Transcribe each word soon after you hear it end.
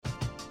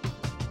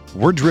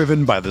We're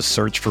driven by the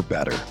search for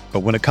better. But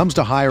when it comes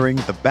to hiring,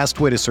 the best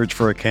way to search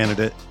for a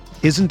candidate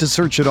isn't to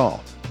search at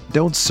all.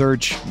 Don't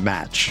search,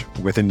 match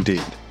with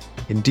Indeed.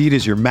 Indeed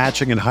is your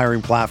matching and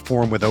hiring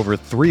platform with over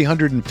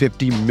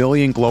 350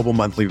 million global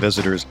monthly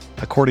visitors,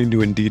 according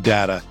to Indeed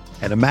data,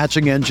 and a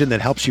matching engine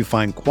that helps you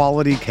find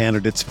quality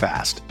candidates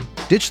fast.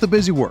 Ditch the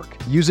busy work.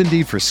 Use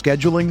Indeed for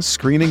scheduling,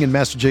 screening, and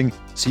messaging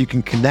so you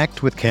can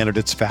connect with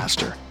candidates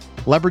faster.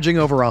 Leveraging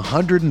over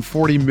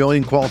 140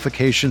 million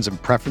qualifications and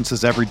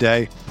preferences every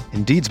day,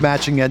 Indeed's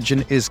matching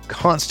engine is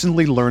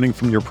constantly learning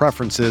from your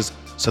preferences,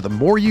 so the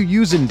more you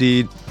use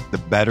Indeed, the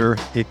better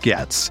it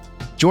gets.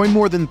 Join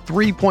more than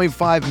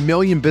 3.5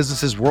 million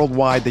businesses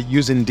worldwide that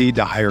use Indeed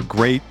to hire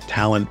great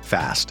talent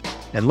fast.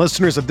 And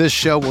listeners of this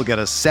show will get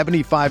a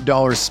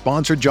 $75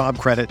 sponsored job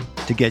credit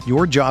to get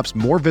your jobs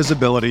more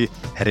visibility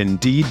at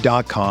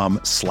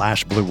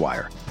Indeed.com/Blue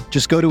Wire.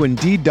 Just go to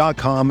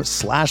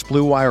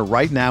Indeed.com/Blue Wire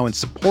right now and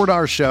support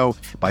our show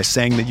by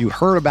saying that you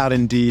heard about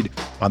Indeed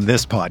on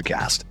this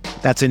podcast.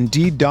 That's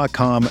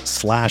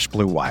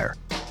Indeed.com/Blue Wire.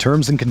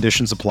 Terms and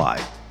conditions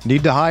apply.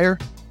 Need to hire?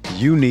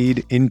 You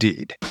need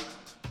Indeed.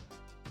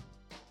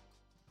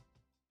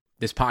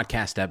 This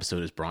podcast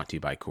episode is brought to you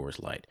by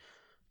Coors Light.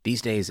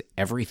 These days,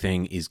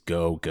 everything is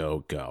go,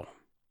 go, go.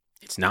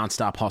 It's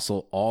nonstop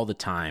hustle all the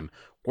time.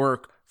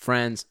 Work,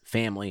 friends,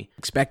 family.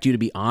 Expect you to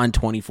be on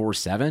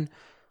 24/7?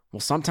 Well,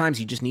 sometimes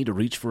you just need to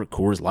reach for a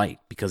Coors Light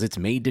because it's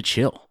made to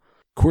chill.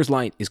 Coors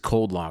Light is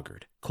cold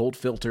lagered, cold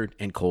filtered,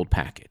 and cold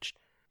packaged.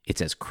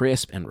 It's as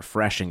crisp and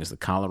refreshing as the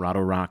Colorado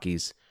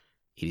Rockies.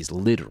 It is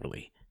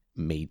literally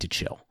made to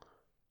chill.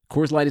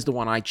 Coors Light is the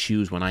one I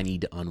choose when I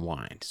need to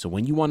unwind. So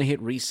when you want to hit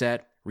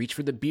reset, reach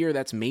for the beer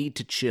that's made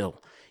to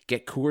chill.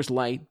 Get Coors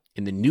Light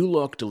in the new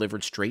look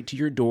delivered straight to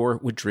your door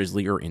with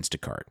Drizzly or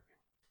Instacart.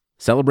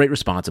 Celebrate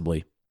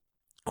responsibly.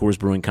 Coors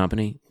Brewing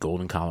Company,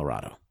 Golden,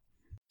 Colorado.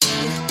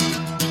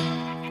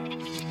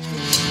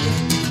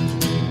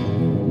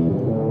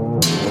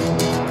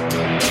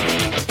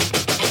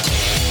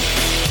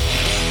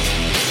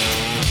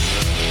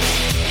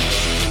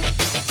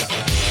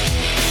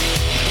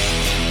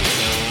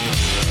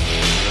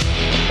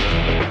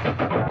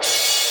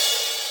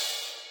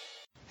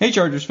 Hey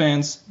Chargers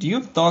fans, do you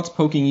have thoughts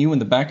poking you in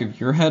the back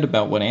of your head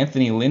about what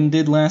Anthony Lynn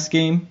did last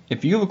game?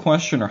 If you have a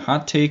question or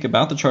hot take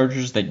about the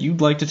Chargers that you'd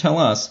like to tell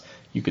us,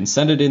 you can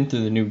send it in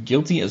through the new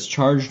Guilty as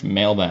Charged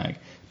mailbag.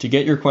 To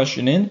get your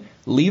question in,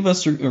 leave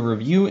us a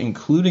review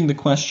including the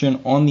question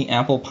on the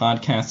Apple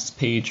Podcasts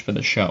page for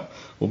the show.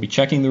 We'll be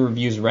checking the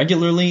reviews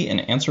regularly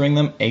and answering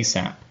them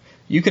ASAP.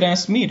 You could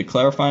ask me to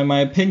clarify my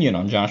opinion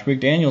on Josh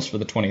McDaniels for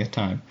the 20th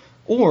time.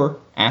 Or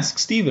ask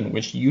Steven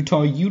which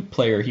Utah Ute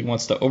player he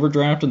wants to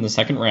overdraft in the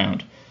second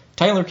round.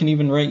 Tyler can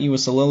even write you a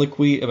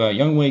soliloquy about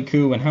Younghoe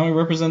Koo and how he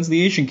represents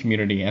the Asian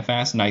community if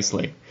asked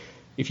nicely.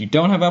 If you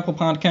don't have Apple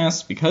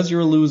Podcasts because you're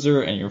a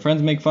loser and your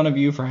friends make fun of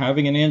you for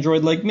having an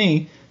Android like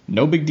me,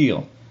 no big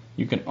deal.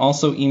 You can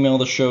also email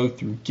the show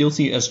through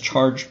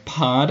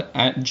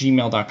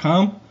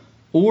guiltyaschargedpod@gmail.com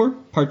or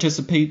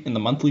participate in the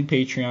monthly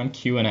Patreon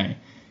Q&A.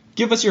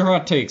 Give us your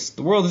hot takes.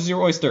 The world is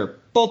your oyster.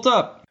 Bolt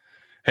up!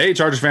 Hey,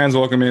 Chargers fans,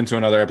 welcome into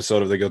another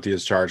episode of the Guilty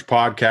as Charged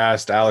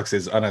podcast. Alex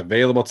is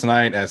unavailable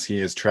tonight as he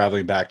is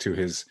traveling back to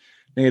his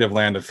native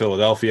land of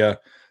Philadelphia.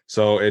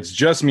 So it's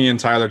just me and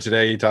Tyler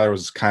today. Tyler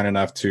was kind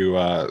enough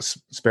to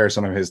spare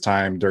some of his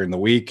time during the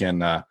week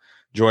and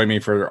join me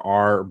for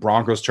our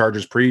Broncos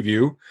Chargers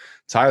preview.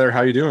 Tyler,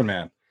 how you doing,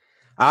 man?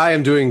 I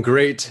am doing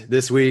great.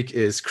 This week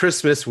is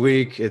Christmas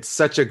week. It's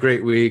such a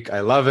great week.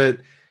 I love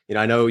it. You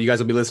know, I know you guys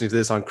will be listening to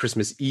this on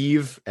Christmas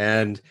Eve,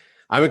 and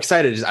I'm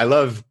excited. I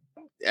love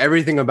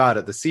everything about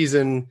it, the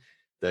season,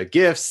 the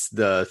gifts,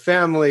 the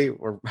family,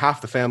 or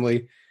half the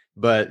family,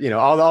 but you know,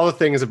 all the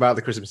things about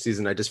the Christmas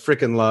season I just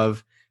freaking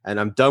love. And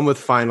I'm done with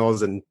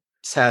finals and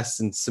tests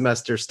and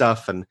semester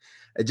stuff, and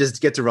I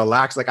just get to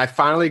relax. Like I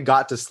finally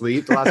got to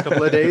sleep the last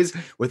couple of days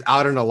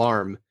without an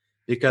alarm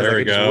because I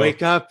could just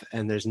wake up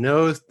and there's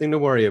no thing to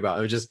worry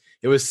about.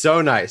 It was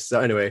so nice. So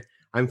anyway,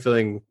 I'm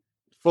feeling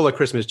full of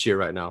Christmas cheer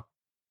right now.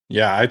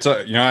 Yeah, it's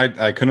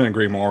I couldn't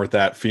agree more with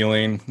that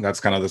feeling.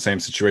 That's kind of the same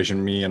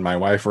situation me and my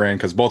wife are in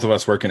because both of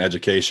us work in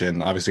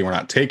education. Obviously, we're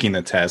not taking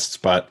the tests,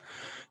 but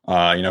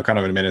kind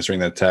of administering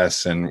the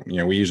tests. And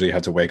we usually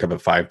have to wake up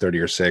at 5:30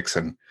 or 6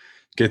 and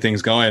get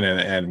things going.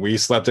 And we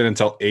slept in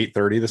until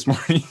 8:30 this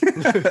morning.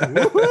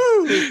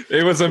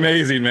 It was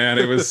amazing, man.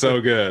 It was so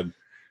good.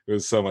 It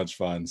was so much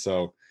fun.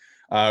 So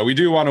we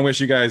do want to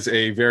wish you guys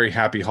a very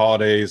happy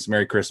holidays,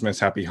 Merry Christmas,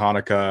 Happy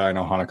Hanukkah. I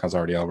know Hanukkah's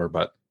already over,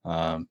 but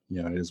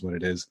it is what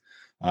it is.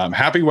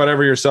 Happy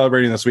whatever you're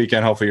celebrating this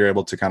weekend. Hopefully you're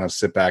able to kind of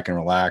sit back and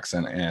relax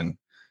and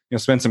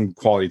spend some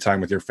quality time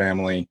with your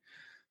family.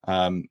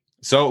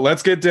 So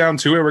let's get down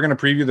to it. We're going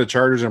to preview the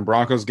Chargers and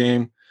Broncos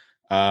game.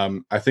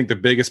 I think the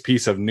biggest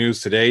piece of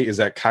news today is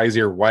that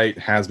Kaiser White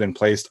has been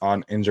placed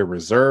on injured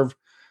reserve.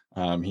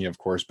 He of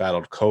course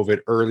battled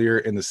COVID earlier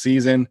in the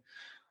season.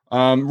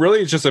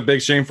 Really, it's just a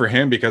big shame for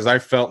him because I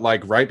felt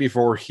like right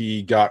before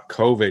he got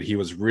COVID, he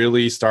was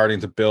really starting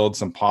to build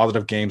some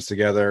positive games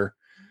together.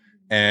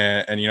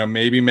 and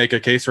maybe make a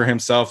case for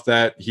himself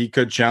that he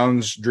could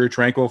challenge Drew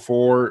Tranquill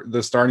for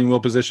the starting will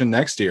position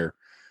next year.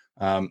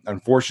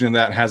 Unfortunately,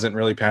 that hasn't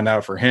really panned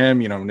out for him.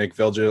 Nick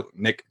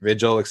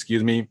Vigil,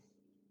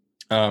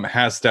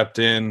 has stepped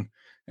in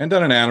and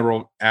done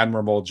an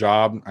admirable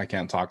job. I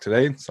can't talk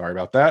today. Sorry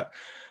about that.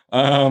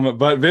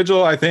 But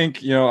Vigil, I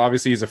think,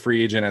 obviously he's a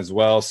free agent as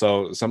well.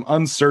 So some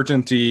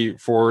uncertainty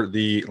for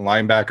the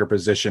linebacker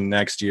position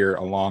next year,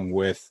 along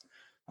with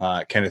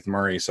Kenneth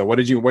Murray. So what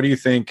do you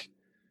think,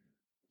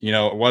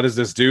 what does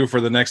this do for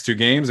the next two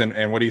games?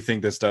 And what do you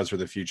think this does for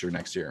the future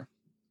next year?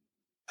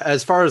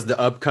 As far as the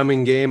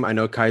upcoming game, I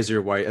know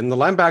Kaiser White and the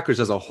linebackers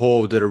as a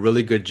whole did a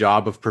really good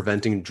job of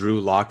preventing Drew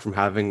Lock from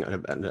having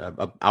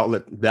an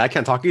outlet. I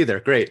can't talk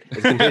either. Great.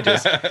 It's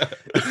contagious.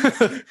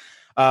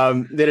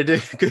 They did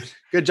a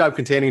good job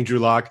containing Drew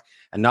Lock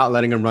and not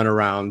letting him run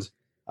around.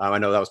 I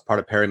know that was part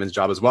of Perryman's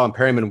job as well. And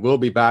Perryman will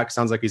be back.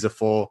 Sounds like he's a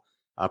full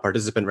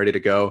participant ready to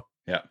go.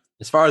 Yeah.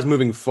 As far as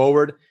moving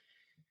forward,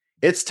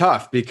 it's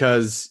tough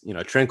because,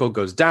 Tranquill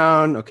goes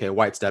down. Okay,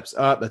 White steps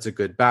up. That's a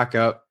good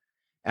backup.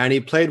 And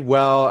he played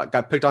well,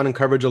 got picked on in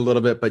coverage a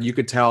little bit, but you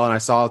could tell, and I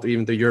saw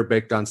even through your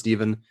breakdown,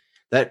 Steven,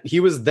 that he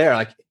was there.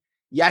 Like,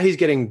 yeah, he's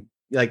getting,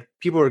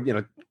 people were,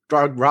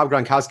 Rob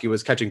Gronkowski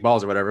was catching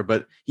balls or whatever,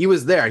 but he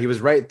was there. He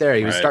was right there.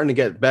 He was starting to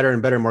get better and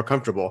better and more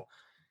comfortable.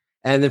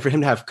 And then for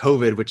him to have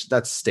COVID, which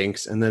that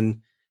stinks, and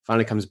then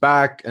finally comes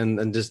back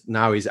and just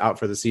now he's out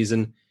for the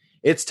season.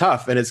 It's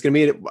tough. And it's going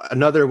to be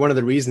another one of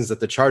the reasons that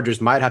the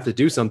Chargers might have to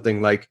do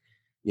something like,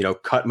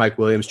 cut Mike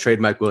Williams, trade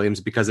Mike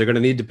Williams, because they're going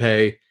to need to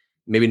pay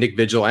maybe Nick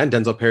Vigil and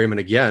Denzel Perryman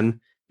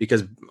again,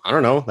 because I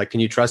don't know,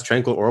 can you trust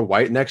Tranquill or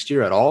White next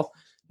year at all?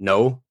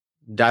 No,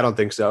 I don't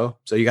think so.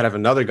 So you got to have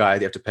another guy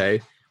you have to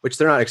pay, which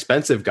they're not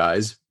expensive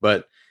guys,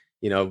 but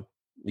you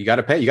got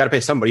to pay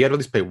somebody. You got to at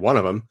least pay one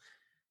of them.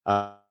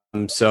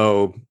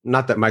 So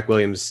not that Mike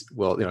Williams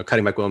will,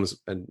 cutting Mike Williams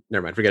and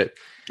never mind, forget it.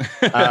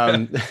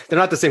 They're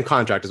not the same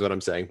contract is what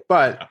I'm saying,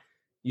 but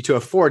to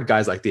afford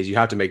guys like these, you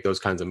have to make those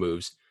kinds of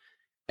moves.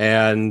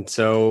 And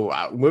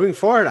so moving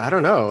forward, I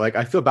don't know.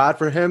 I feel bad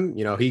for him.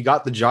 He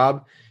got the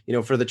job.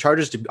 For the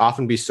Chargers to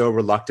often be so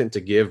reluctant to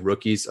give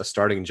rookies a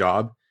starting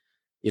job,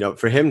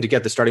 for him to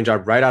get the starting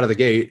job right out of the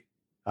gate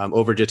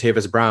over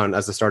Jatavis Brown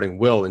as the starting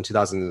will in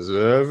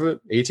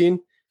 2018,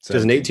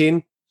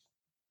 2018,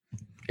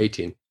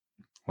 18.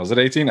 Was it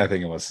 18? I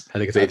think it was. I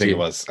think it's 18. I think it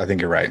was. I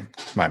think you're right.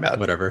 My bad.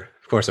 Whatever.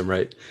 Of course I'm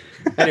right.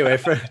 Anyway,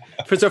 for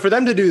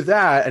them to do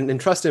that and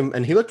trust him,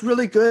 and he looked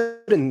really good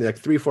in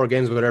 3-4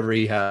 games, whatever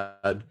he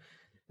had.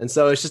 And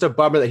so it's just a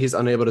bummer that he's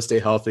unable to stay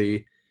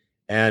healthy.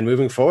 And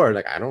moving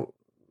forward, I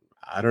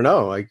don't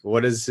know.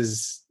 What is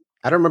his?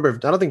 I don't remember.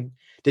 I don't think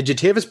did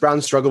Jatavis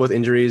Brown struggle with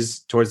injuries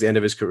towards the end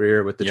of his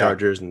career with the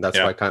Chargers, and that's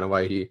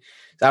why he.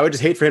 I would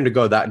just hate for him to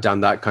go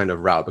down that kind of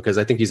route because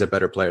I think he's a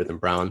better player than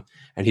Brown,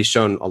 and he's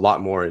shown a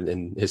lot more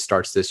in his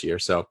starts this year.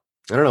 So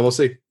I don't know. We'll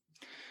see.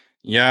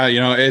 Yeah,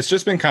 it's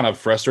just been kind of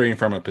frustrating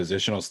from a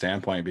positional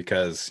standpoint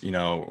because,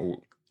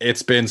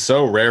 it's been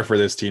so rare for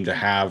this team to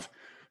have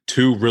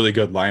two really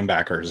good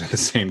linebackers at the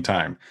same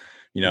time.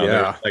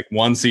 Like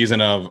one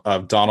season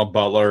of Donald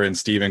Butler and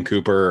Steven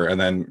Cooper,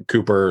 and then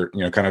Cooper,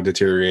 kind of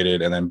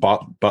deteriorated, and then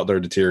Butler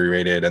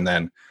deteriorated, and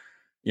then,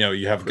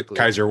 you have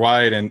Kaiser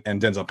White and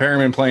Denzel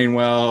Perryman playing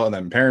well, and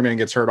then Perryman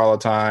gets hurt all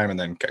the time, and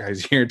then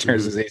Kaiser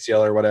tears his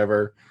ACL or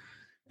whatever.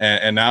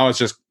 And now it's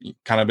just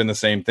kind of been the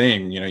same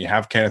thing. You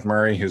have Kenneth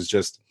Murray, who's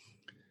just,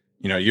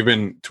 you've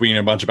been tweeting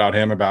a bunch about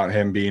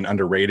him being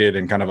underrated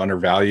and kind of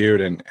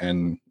undervalued.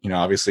 And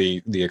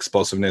obviously the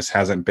explosiveness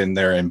hasn't been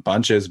there in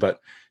bunches,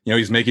 but,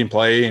 he's making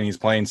play and he's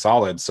playing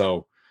solid.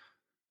 So,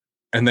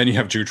 and then you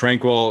have Drew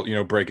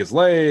Tranquill, break his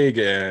leg,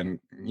 and,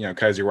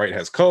 Kaiser White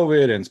has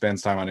COVID and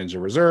spends time on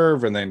injured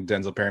reserve. And then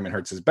Denzel Perryman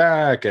hurts his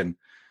back. And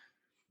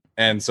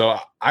so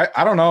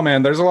I don't know,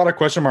 man, there's a lot of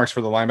question marks for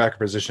the linebacker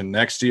position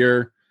next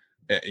year.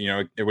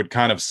 It would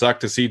kind of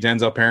suck to see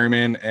Denzel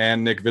Perryman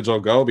and Nick Vigil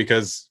go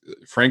because,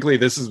 frankly,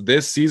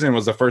 this season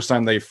was the first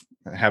time they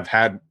have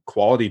had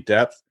quality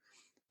depth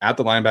at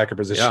the linebacker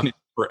position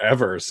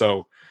forever.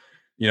 So,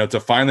 to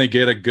finally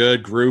get a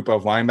good group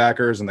of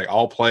linebackers and they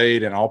all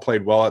played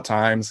well at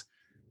times,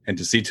 and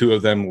to see two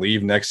of them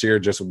leave next year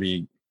just would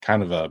be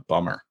kind of a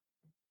bummer.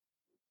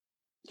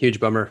 Huge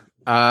bummer.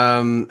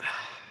 I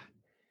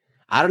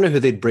don't know who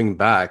they'd bring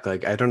back.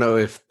 I don't know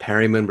if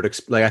Perryman would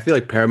I feel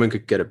like Perryman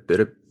could get a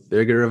bit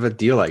bigger of a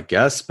deal, I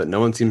guess, but no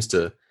one seems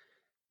to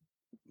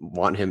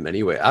want him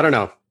anyway. I don't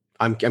know.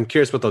 I'm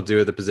curious what they'll do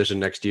at the position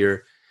next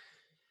year.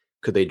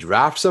 Could they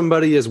draft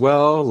somebody as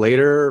well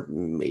later?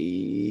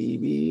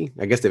 Maybe.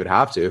 I guess they would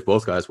have to if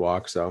both guys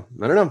walk. So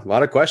I don't know. A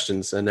lot of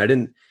questions. And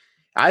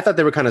I thought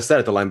they were kind of set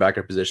at the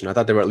linebacker position. I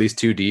thought they were at least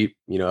two deep.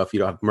 If you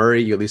don't have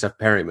Murray, you at least have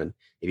Perryman.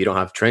 If you don't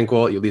have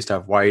Tranquill, you at least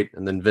have White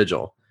and then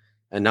Vigil.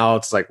 And now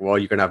it's you're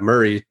going to have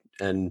Murray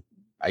and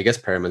I guess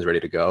Perryman's ready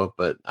to go.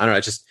 But I don't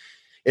know.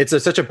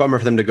 It's such a bummer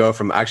for them to go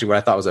from actually what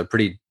I thought was a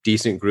pretty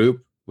decent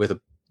group with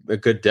a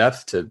good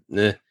depth to,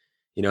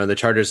 And the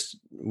Chargers,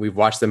 we've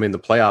watched them in the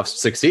playoffs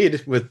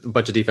succeed with a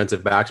bunch of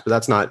defensive backs,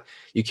 but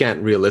you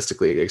can't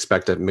realistically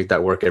expect to make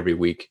that work every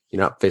week.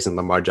 You're not facing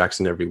Lamar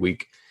Jackson every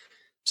week.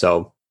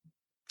 So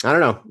I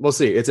don't know. We'll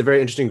see. It's a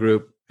very interesting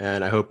group,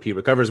 and I hope he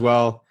recovers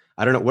well.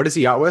 I don't know. What is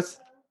he out with?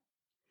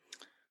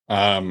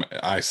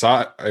 I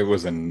saw it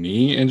was a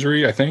knee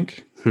injury, I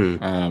think.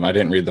 I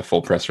didn't read the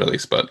full press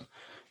release, but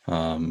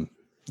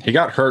he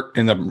got hurt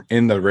in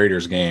the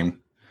Raiders game.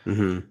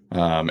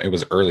 It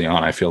was early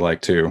on, I feel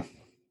like, too,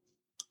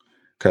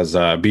 because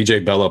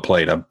BJ Bella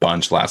played a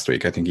bunch last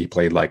week. I think he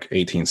played like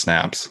 18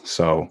 snaps.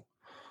 So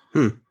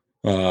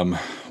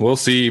we'll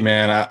see,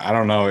 man. I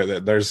don't know.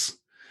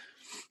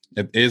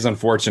 It is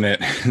unfortunate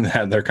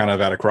that they're kind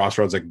of at a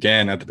crossroads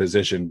again at the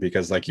position,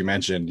 because like you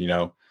mentioned,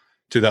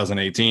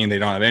 2018, they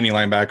don't have any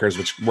linebackers,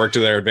 which worked to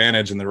their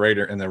advantage in the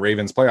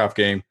Ravens playoff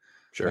game.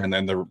 Sure. And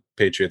then the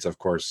Patriots, of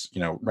course,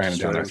 ran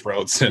down their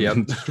throats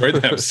and destroyed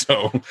them.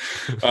 So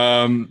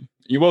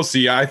you will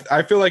see.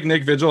 I feel like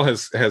Nick Vigil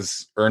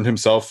has earned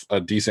himself a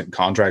decent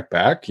contract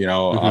back.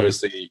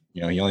 Obviously,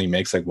 he only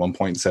makes like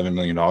 $1.7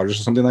 million or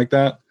something like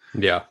that.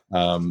 Yeah.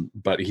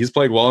 But he's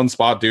played well in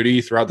spot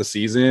duty throughout the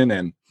season.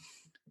 And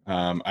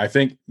I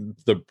think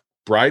the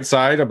bright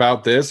side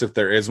about this, if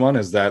there is one,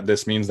 is that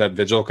this means that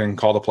Vigil can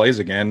call the plays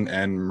again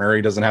and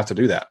Murray doesn't have to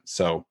do that.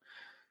 So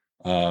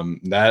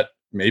that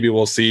maybe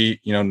we'll see,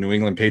 New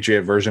England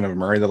Patriot version of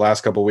Murray the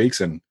last couple of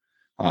weeks. And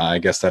I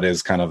guess that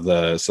is kind of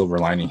the silver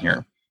lining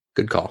here.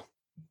 Good call.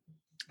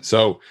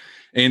 So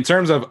in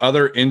terms of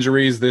other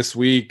injuries this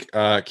week,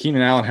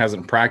 Keenan Allen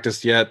hasn't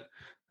practiced yet.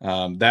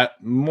 That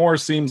more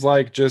seems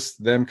like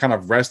just them kind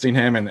of resting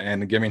him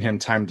and giving him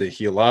time to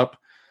heal up.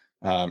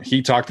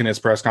 He talked in his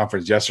press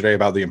conference yesterday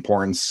about the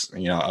importance,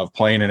 of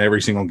playing in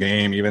every single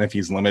game, even if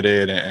he's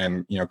limited,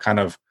 and kind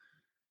of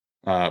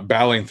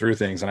battling through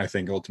things. And I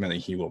think ultimately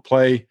he will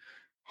play.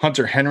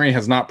 Hunter Henry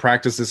has not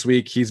practiced this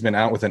week. He's been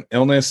out with an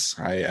illness.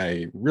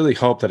 I really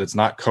hope that it's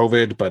not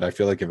COVID, but I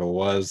feel like if it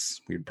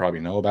was, we'd probably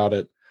know about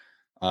it.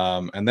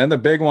 And then the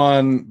big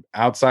one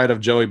outside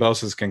of Joey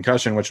Bosa's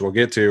concussion, which we'll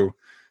get to,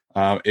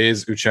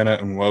 is Uchenna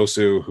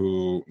Nwosu,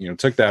 who,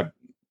 took that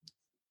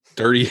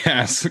dirty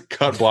ass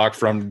cut block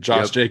from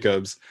Josh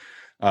Jacobs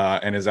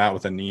and is out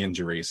with a knee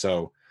injury.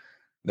 So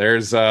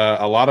there's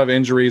a lot of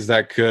injuries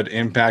that could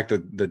impact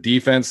the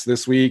defense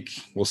this week.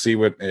 We'll see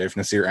if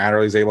Nasir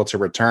Adderley is able to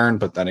return,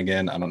 but then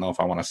again, I don't know if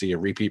I want to see a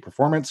repeat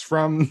performance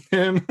from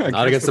him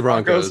not against the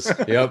Broncos.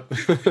 Yep.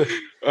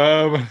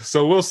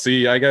 So we'll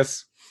see. I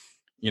guess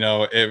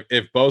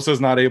if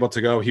Bosa's not able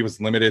to go, he was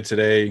limited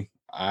today.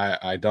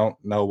 I don't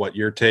know what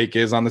your take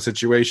is on the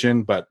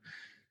situation, but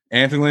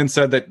Anthony Lynn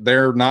said that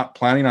they're not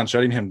planning on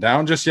shutting him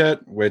down just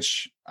yet,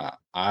 which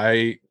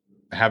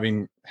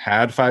having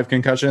had 5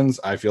 concussions,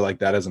 I feel like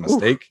that is a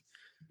mistake.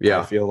 Oof. Yeah.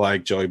 I feel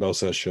like Joey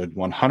Bosa should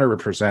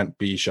 100%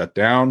 be shut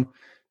down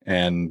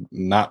and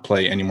not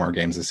play any more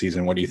games this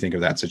season. What do you think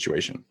of that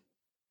situation?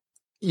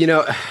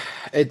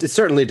 It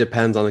certainly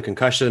depends on the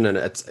concussion,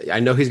 and I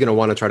know he's going to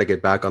want to try to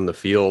get back on the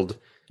field.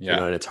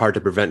 Yeah. And it's hard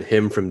to prevent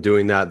him from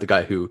doing that. The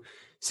guy who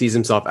sees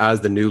himself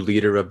as the new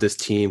leader of this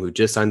team, who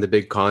just signed the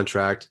big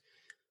contract.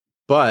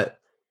 But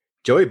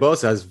Joey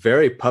Bosa has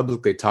very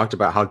publicly talked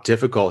about how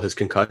difficult his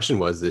concussion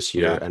was this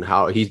year and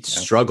how he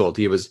struggled.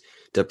 He was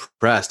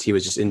depressed. He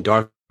was just in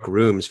dark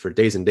rooms for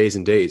days and days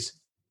and days.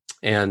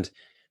 And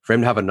for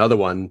him to have another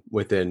one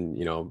within,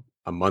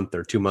 a month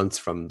or 2 months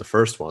from the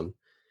first one,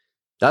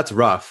 that's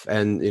rough.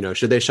 And,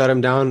 should they shut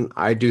him down?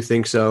 I do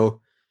think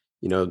so.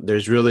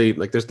 There's really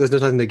there's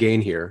nothing to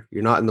gain here.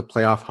 You're not in the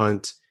playoff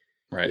hunt.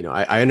 Right.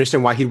 I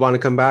understand why he'd want to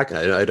come back.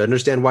 I'd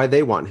understand why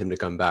they want him to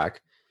come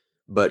back.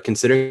 But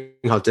considering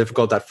how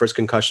difficult that first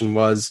concussion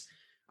was,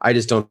 I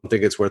just don't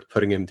think it's worth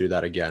putting him through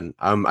that again.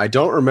 I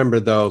don't remember,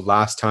 though,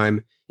 last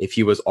time if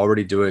he was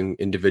already doing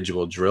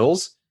individual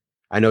drills.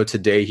 I know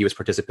today he was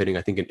participating,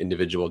 I think, in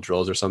individual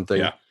drills or something.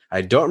 Yeah.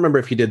 I don't remember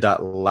if he did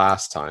that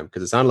last time,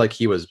 because it sounded like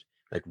he was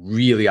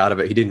really out of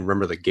it. He didn't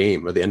remember the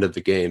game or the end of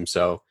the game.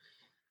 So,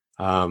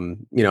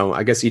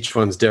 I guess each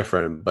one's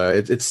different,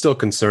 but it's still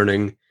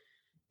concerning.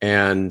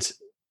 And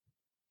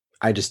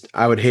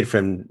I would hate for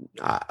him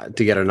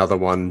to get another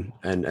one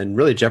and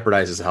really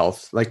jeopardize his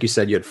health. Like you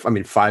said, you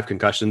had, 5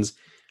 concussions.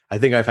 I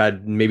think I've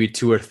had maybe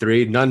 2 or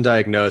 3, none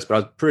diagnosed, but I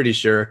was pretty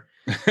sure.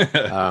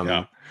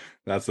 Yeah,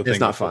 that's the thing. It's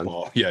not fun.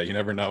 Yeah, you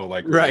never know,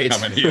 right. how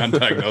many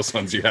undiagnosed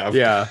ones you have.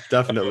 Yeah,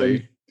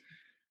 definitely.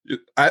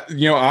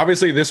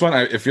 Obviously this one,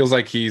 it feels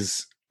like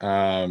he's,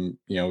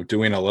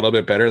 doing a little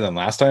bit better than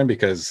last time,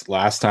 because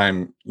last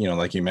time,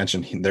 like you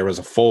mentioned, there was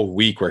a full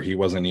week where he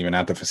wasn't even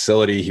at the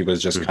facility. He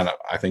was just kind of,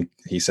 I think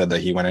he said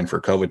that he went in for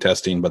COVID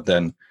testing, but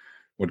then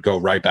would go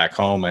right back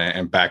home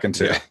and back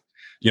into,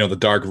 the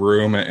dark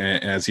room,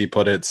 as he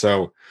put it.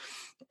 So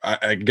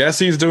I guess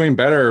he's doing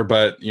better,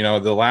 but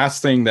the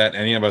last thing that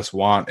any of us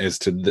want is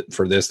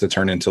for this to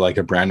turn into like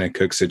a Brandon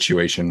Cook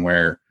situation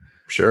where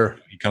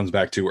he comes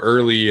back too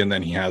early and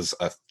then he has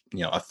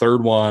a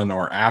third one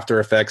or after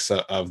effects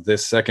of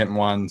this second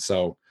one.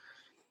 So,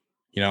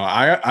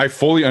 I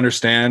fully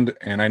understand.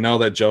 And I know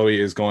that Joey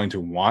is going to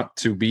want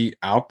to be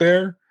out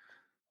there,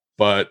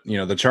 But,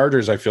 the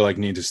Chargers, I feel like,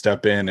 need to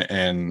step in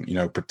and,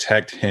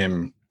 protect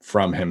him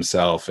from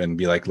himself and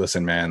be like,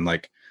 listen, man,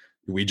 like,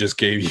 we just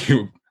gave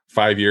you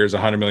 5 years,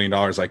 $100 million.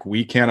 Like,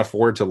 we can't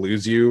afford to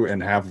lose you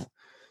and have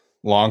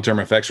long-term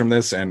effects from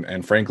this.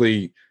 And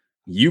frankly,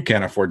 you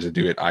can't afford to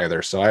do it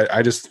either. So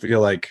I just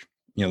feel like,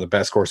 the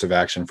best course of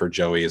action for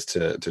Joey is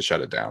to shut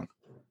it down.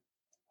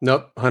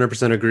 Nope,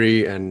 100%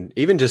 agree. And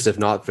even just if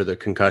not for the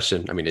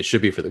concussion, I mean, it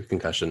should be for the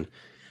concussion.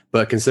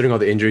 But considering all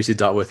the injuries he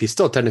dealt with, he's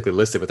still technically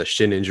listed with a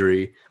shin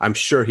injury. I'm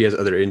sure he has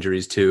other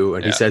injuries too.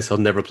 And he says he'll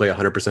never play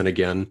 100%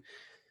 again.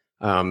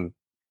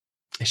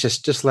 It's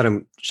just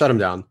shut him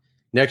down.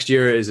 Next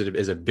year is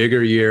a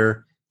bigger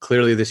year.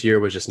 Clearly this year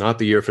was just not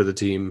the year for the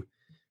team,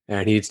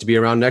 and he needs to be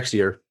around next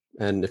year.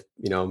 And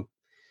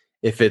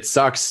if it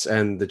sucks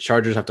and the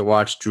Chargers have to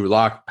watch Drew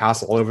Lock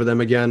pass all over them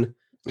again,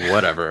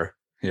 whatever.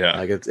 Yeah.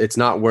 Like it's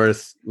not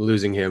worth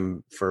losing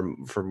him for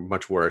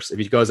much worse. If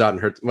he goes out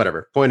and hurts,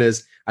 whatever. Point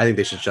is, I think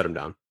they should shut him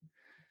down.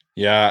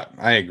 Yeah,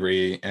 I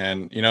agree.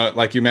 And,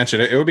 like you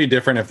mentioned, it would be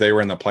different if they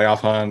were in the playoff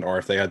hunt or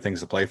if they had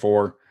things to play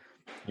for.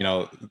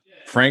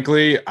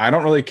 Frankly, I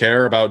don't really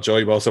care about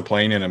Joey Bosa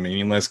playing in a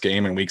meaningless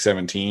game in week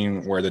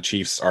 17 where the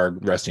Chiefs are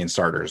resting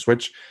starters,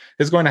 which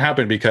is going to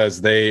happen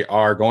because they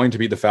are going to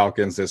beat the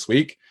Falcons this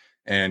week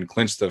and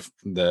clinch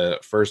the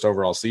first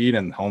overall seed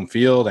and home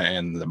field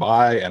and the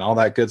bye and all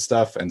that good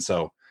stuff. And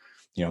so,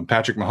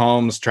 Patrick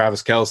Mahomes,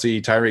 Travis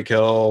Kelce, Tyreek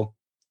Hill,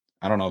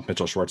 I don't know if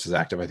Mitchell Schwartz is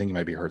active. I think he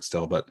might be hurt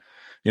still, but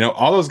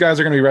all those guys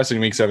are going to be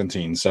resting week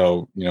 17.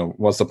 So,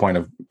 what's the point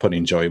of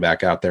putting Joey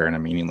back out there in a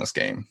meaningless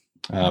game?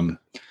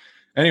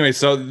 Anyway,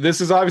 so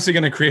this is obviously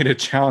going to create a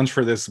challenge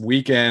for this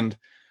weekend.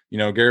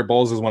 Garrett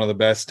Bowles is one of the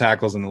best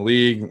tackles in the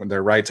league.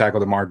 Their right tackle,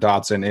 DeMar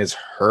Dotson, is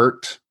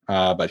hurt.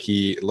 But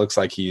he looks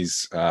like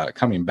he's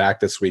coming back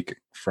this week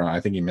I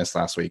think he missed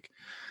last week.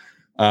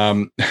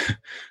 But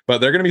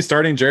they're going to be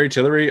starting Jerry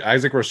Tillery,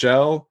 Isaac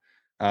Rochelle,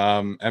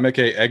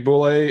 Emeka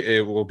Egbule.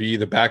 It will be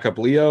the backup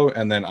Leo,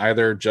 and then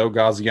either Joe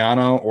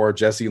Gaziano or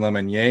Jesse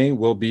Lemonnier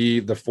will be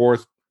the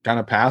fourth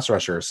kind of pass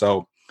rusher.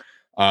 So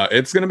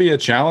it's going to be a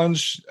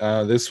challenge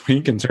this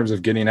week in terms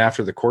of getting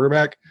after the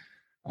quarterback.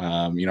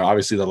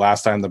 Obviously the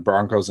last time the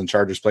Broncos and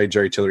Chargers played,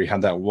 Jerry Tillery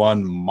had that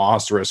one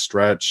monstrous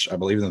stretch, I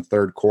believe in the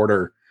third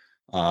quarter.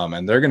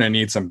 And they're going to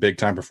need some big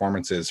time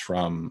performances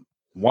from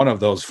one of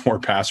those four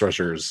pass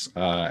rushers.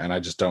 And I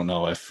just don't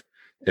know if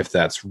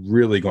that's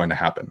really going to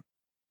happen.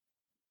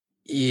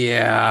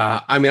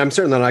 Yeah. I mean, I'm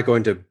certainly not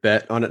going to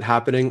bet on it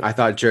happening. I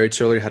thought Jerry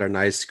Tillery had a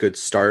nice, good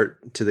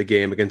start to the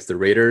game against the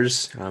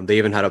Raiders. They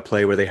even had a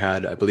play where they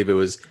had, I believe it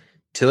was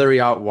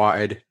Tillery out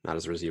wide, not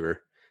as a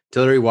receiver,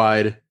 Tillery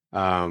wide,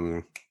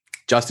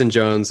 Justin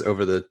Jones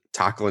over the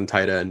tackle and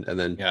tight end, and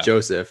then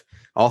Joseph,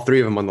 all three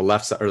of them on the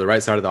left side or the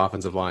right side of the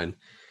offensive line.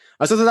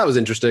 I thought that was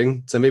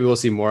interesting. So maybe we'll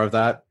see more of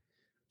that.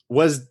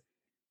 Was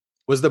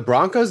the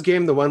Broncos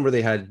game the one where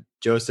they had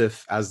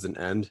Joseph as an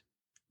end?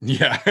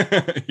 Yeah.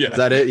 Yeah. Is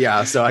that it?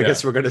 Yeah. So I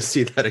guess we're going to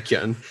see that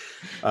again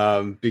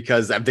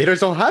because they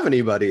just don't have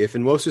anybody. If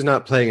Nwosu's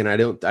not playing, and I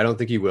don't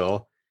think he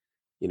will,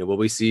 will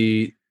we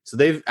see? So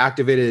they've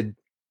activated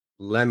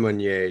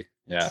Lemonnier.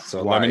 Yeah.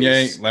 So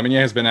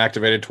Lemonnier has been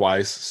activated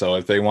twice. So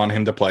if they want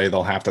him to play,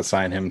 they'll have to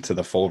sign him to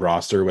the full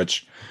roster,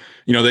 which,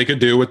 they could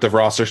do with the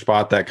roster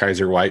spot that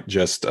Kaiser White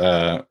just,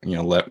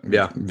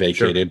 vacated.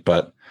 Sure.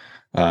 But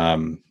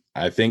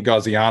I think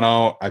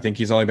Gaziano, I think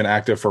he's only been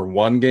active for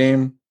one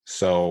game.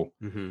 So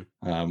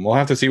we'll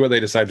have to see what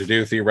they decide to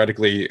do.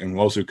 Theoretically,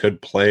 Nwosu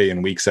could play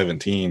in week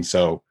 17.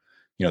 So,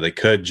 they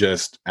could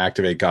just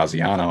activate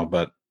Gaziano,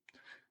 but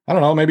I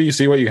don't know. Maybe you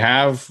see what you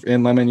have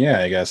in Lemonnier,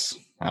 I guess.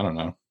 I don't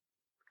know.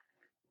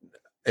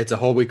 It's a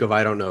whole week of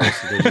I don't know.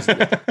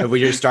 If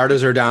your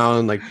starters are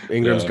down, like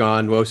Ingram's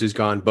gone, Nwosu's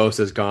gone,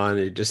 Bosa's gone.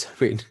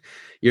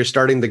 You're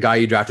starting the guy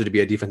you drafted to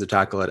be a defensive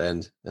tackle at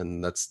end,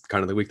 and that's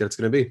kind of the week that it's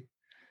going to be.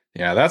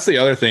 Yeah, that's the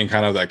other thing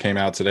kind of that came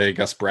out today.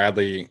 Gus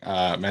Bradley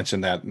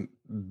mentioned that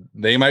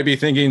they might be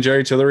thinking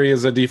Jerry Tillery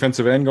is a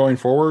defensive end going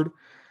forward.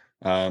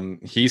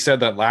 He said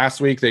that last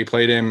week they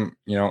played him,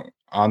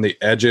 on the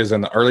edges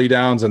and the early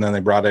downs, and then they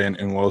brought in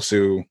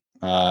Nwosu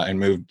and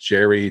moved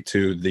Jerry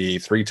to the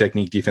 3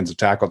 technique defensive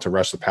tackle to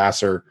rush the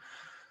passer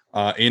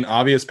in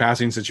obvious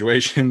passing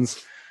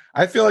situations.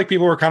 I feel like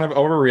people were kind of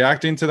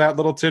overreacting to that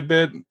little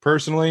tidbit.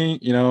 Personally,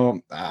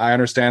 I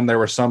understand there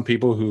were some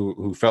people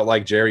who felt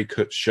like Jerry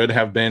should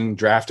have been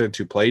drafted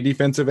to play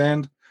defensive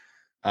end,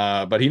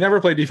 but he never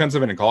played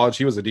defensive end in college.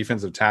 He was a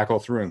defensive tackle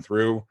through and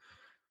through.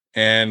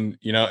 And,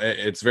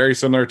 it's very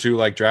similar to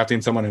like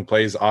drafting someone who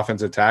plays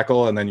offensive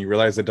tackle and then you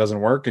realize it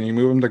doesn't work and you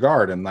move him to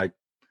guard. And like,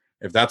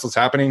 if that's what's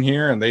happening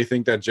here and they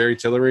think that Jerry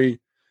Tillery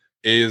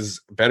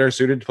is better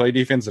suited to play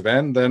defensive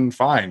end, then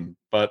fine.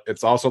 But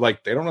it's also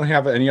like they don't really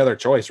have any other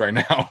choice right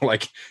now.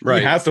 Like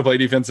he has to play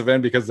defensive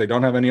end because they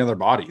don't have any other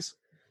bodies.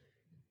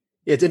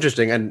 It's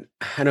interesting. And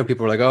I know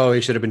people are like, oh,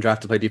 he should have been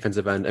drafted to play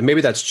defensive end. And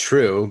maybe that's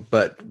true.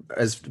 But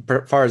as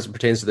far as it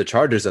pertains to the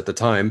Chargers at the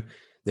time,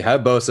 they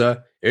had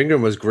Bosa.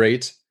 Ingram was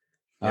great.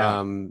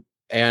 Yeah.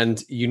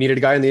 And you needed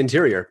a guy in the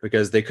interior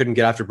because they couldn't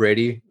get after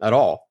Brady at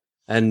all.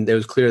 and it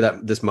was clear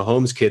that this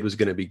Mahomes kid was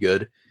going to be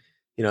good.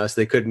 So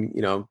they couldn't,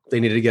 they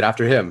needed to get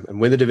after him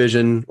and win the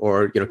division,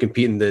 or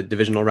compete in the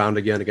divisional round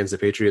again against the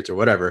Patriots or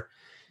whatever.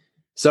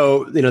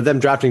 So them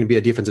drafting to be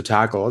a defensive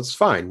tackle, it's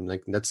fine.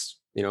 Like that's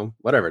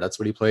whatever. That's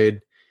what he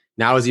played.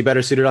 Now is he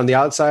better suited on the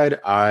outside?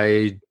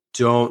 I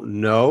don't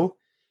know,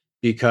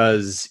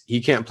 because he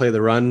can't play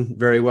the run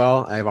very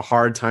well. I have a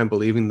hard time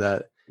believing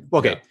that.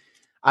 Okay. Yeah.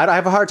 I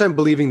have a hard time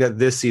believing that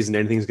this season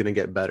anything's going to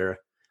get better.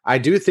 I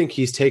do think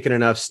he's taken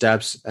enough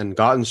steps and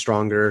gotten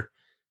stronger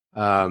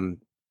to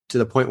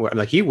the point where,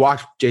 like, he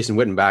walked Jason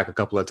Witten back a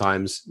couple of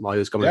times while he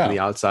was coming from the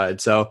outside.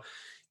 So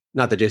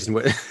not that Jason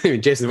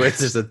Witten, Jason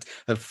Witten's just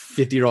a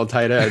 50-year-old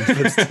tight end,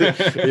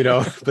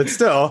 but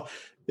still,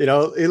 he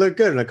looked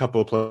good in a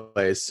couple of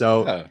plays.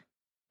 So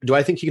do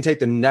I think he can take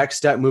the next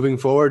step moving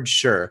forward?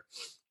 Sure.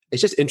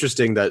 It's just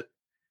interesting that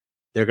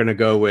they're going to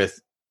go with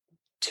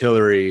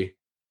Tillery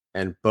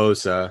and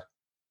Bosa.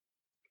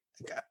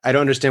 I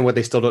don't understand what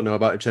they still don't know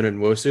about Uchenna and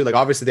Nwosu. Like,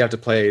 obviously they have to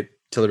play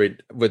Tillery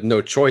with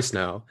no choice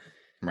now.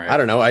 Right. I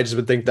don't know. I just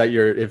would think that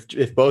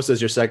if Bosa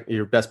is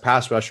your best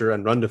pass rusher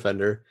and run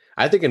defender,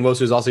 I think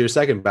Nwosu is also your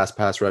second best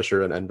pass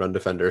rusher and run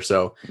defender.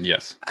 So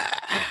yes,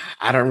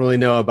 I don't really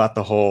know about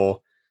the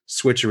whole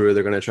switcheroo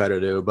they're going to try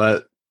to do,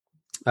 but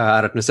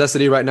out of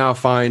necessity right now,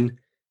 fine.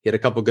 He had a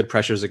couple good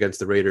pressures against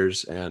the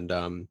Raiders, and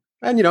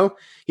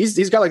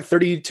he's got like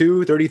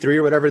 32, 33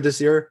 or whatever this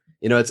year.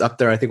 It's up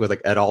there, I think, with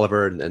like Ed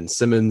Oliver and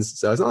Simmons.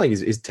 So it's not like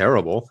he's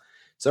terrible.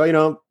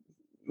 So,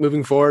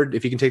 moving forward,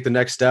 if he can take the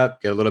next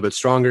step, get a little bit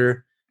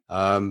stronger,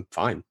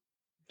 fine.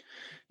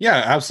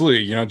 Yeah,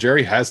 absolutely.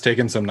 Jerry has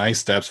taken some nice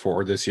steps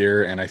forward this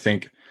year, and I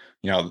think,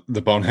 the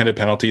boneheaded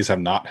penalties have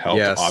not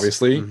helped,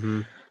 obviously.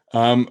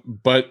 Mm-hmm.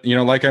 But,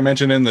 like I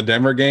mentioned in the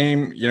Denver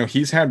game,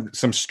 he's had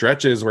some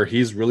stretches where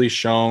he's really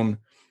shown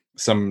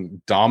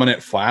some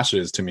dominant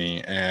flashes to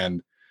me.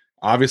 And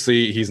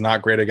obviously he's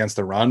not great against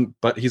the run,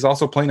 but he's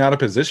also playing out of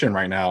position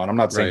right now. And I'm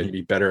not saying he'd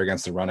be better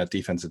against the run at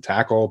defensive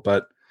tackle,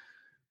 but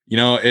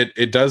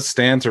it does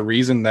stand to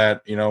reason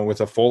that,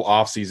 with a full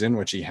off season,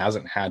 which he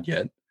hasn't had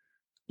yet,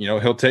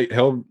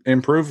 he'll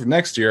improve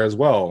next year as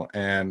well.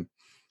 And,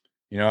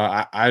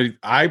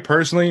 I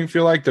personally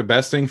feel like the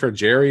best thing for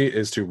Jerry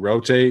is to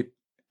rotate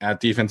at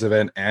defensive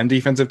end and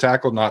defensive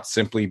tackle, not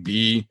simply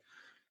be,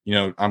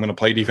 I'm going to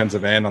play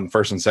defensive end on the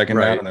first and second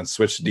down and then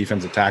switch to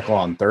defensive tackle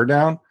on third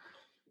down.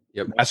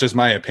 Yep. That's just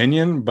my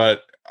opinion.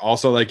 But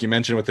also, like you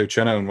mentioned with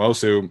Uchenna and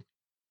Nwosu,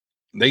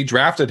 they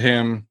drafted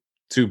him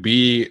to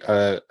be,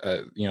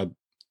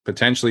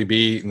 potentially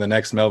be the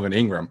next Melvin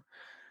Ingram.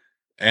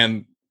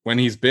 And when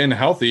he's been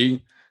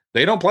healthy,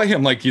 they don't play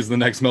him like he's the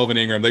next Melvin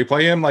Ingram. They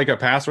play him like a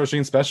pass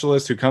rushing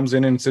specialist who comes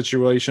in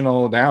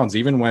situational downs,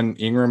 even when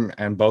Ingram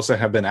and Bosa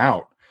have been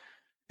out.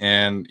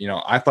 And,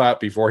 I thought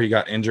before he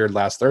got injured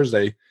last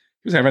Thursday, he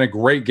was having a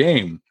great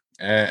game.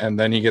 And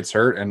then he gets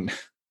hurt. And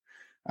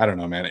I don't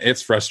know, man,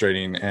 it's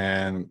frustrating.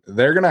 And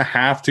they're going to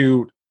have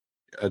to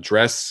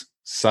address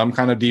some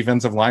kind of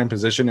defensive line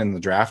position in the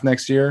draft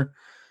next year,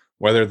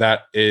 whether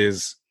that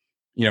is,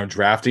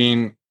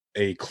 drafting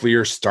a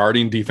clear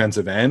starting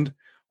defensive end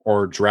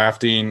or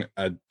drafting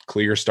a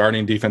clear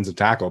starting defensive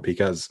tackle,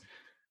 because,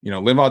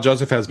 Linval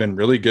Joseph has been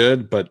really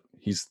good, but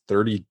he's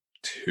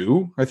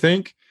 32, I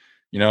think.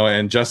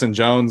 And Justin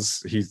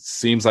Jones, he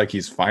seems like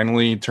he's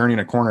finally turning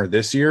a corner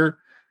this year,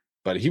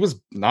 but he was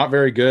not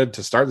very good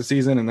to start the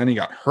season, and then he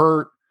got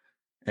hurt.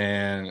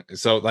 And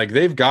so, like,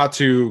 they've got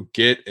to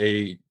get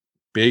a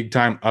big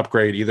time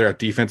upgrade either at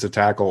defensive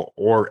tackle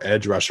or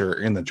edge rusher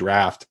in the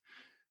draft.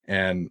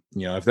 And,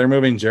 if they're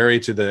moving Jerry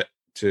to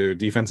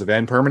defensive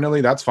end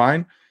permanently, that's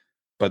fine.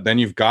 But then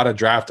you've got to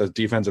draft a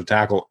defensive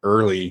tackle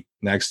early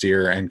next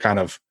year and kind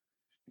of,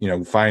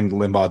 find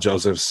Linval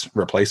Joseph's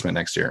replacement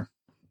next year.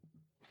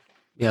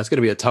 Yeah, it's going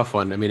to be a tough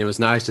one. I mean, it was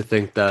nice to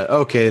think that,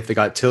 okay, if they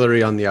got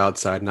Tillery on the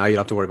outside, now you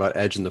don't have to worry about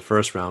edge in the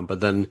first round.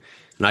 But then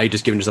now you're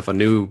just giving yourself a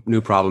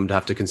new problem to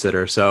have to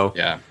consider. So,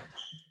 yeah.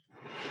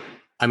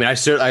 I mean, I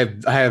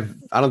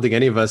don't think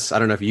any of us, I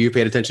don't know if you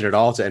paid attention at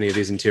all to any of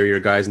these interior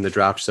guys in the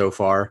draft so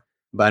far,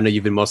 but I know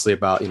you've been mostly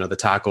about, the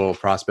tackle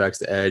prospects,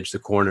 the edge, the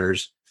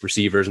corners,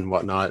 receivers and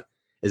whatnot.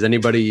 Is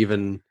anybody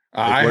even...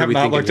 I have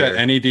not looked at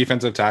any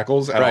defensive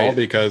tackles at all,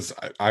 because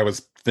I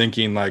was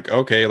thinking like,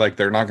 okay, like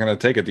they're not going to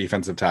take a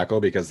defensive tackle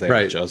because they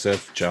have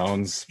Joseph,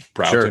 Jones,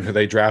 Broughton, who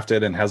they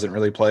drafted and hasn't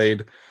really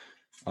played.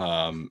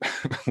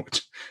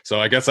 So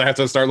I guess I have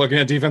to start looking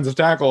at defensive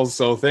tackles.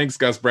 So thanks,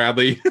 Gus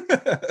Bradley.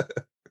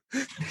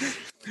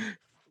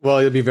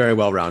 Well, you'll be very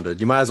well rounded.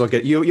 You might as well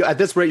get you at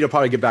this rate. You'll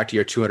probably get back to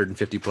your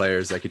 250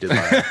 players like you did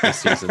this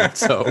season.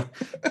 So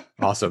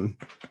awesome.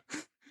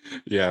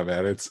 Yeah,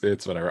 man, it's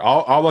whatever.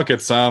 I'll look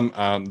at some.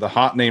 The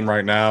hot name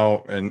right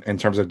now in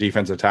terms of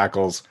defensive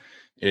tackles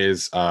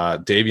is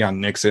Davion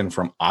Nixon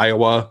from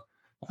Iowa.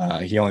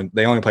 They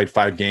only played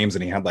 5 games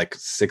and he had like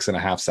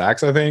 6.5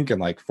 sacks, I think,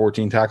 and like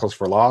 14 tackles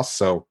for loss.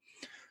 So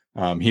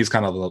he's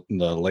kind of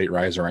the late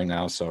riser right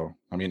now. So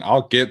I mean,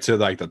 I'll get to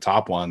like the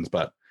top ones,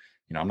 but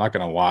I'm not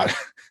going to watch.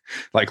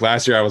 Like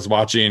last year I was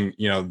watching,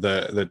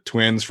 the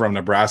twins from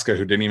Nebraska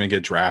who didn't even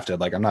get drafted.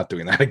 Like I'm not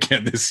doing that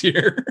again this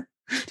year.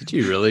 Did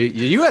you really?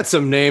 You had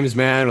some names,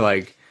 man,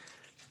 like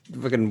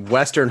fucking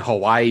Western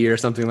Hawaii or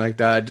something like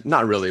that.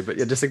 Not really, but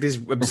just like these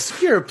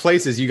obscure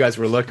places you guys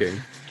were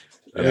looking.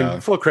 I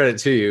mean, full credit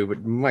to you,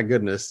 but my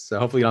goodness. So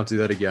hopefully you don't have to do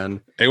that again.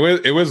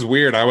 It was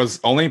weird. I was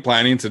only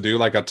planning to do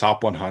like a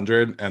top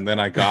 100, and then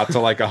I got to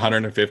like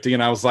 150,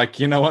 and I was like,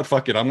 you know what?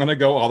 Fuck it. I'm gonna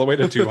go all the way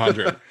to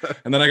 200.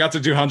 And then I got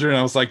to 200, and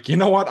I was like, you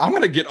know what? I'm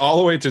gonna get all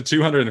the way to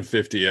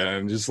 250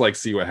 and just like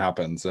see what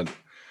happens. And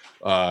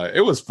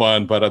it was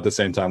fun, but at the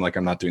same time, like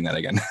I'm not doing that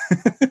again.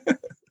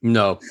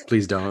 No,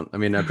 please don't. I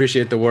mean, I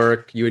appreciate the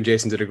work. You and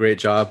Jason did a great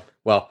job.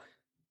 Well,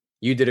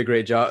 you did a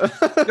great job.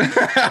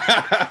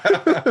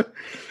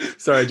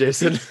 Sorry,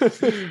 Jason.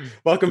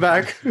 Welcome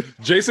back.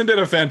 Jason did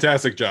a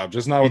fantastic job,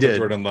 just not with the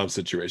Jordan Love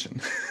situation.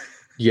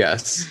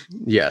 Yes.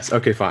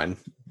 Okay, fine.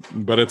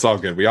 But it's all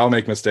good. We all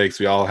make mistakes.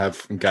 We all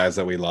have guys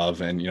that we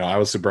love. And, I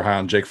was super high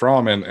on Jake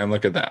Fromm, and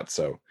look at that.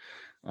 So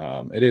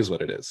it is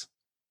what it is.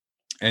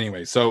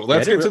 Anyway, so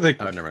let's get to the...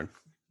 Oh, never mind.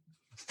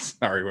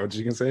 Sorry, what did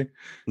you gonna say?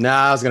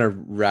 Nah, I was going to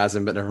razz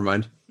him, but never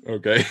mind.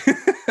 Okay.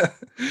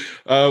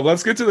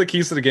 Let's get to the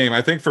keys to the game.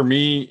 I think for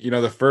me,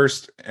 the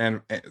first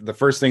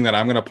thing that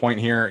I'm going to point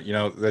here,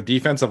 the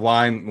defensive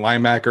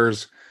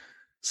linebackers,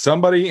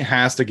 somebody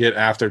has to get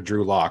after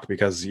Drew Lock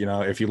because,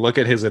 if you look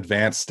at his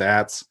advanced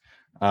stats,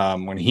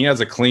 when he has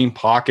a clean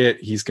pocket,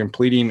 he's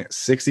completing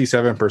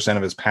 67%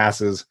 of his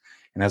passes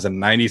and has a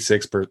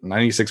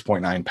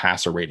 96.9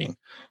 passer rating,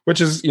 which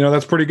is,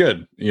 that's pretty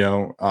good.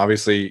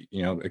 Obviously,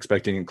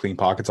 expecting clean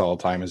pockets all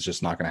the time is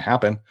just not going to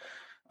happen.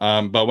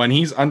 But when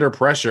he's under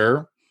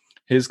pressure,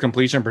 his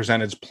completion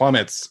percentage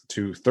plummets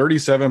to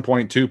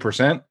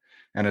 37.2%,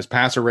 and his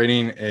passer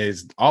rating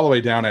is all the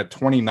way down at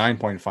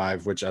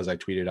 29.5, which, as I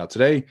tweeted out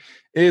today,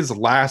 is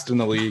last in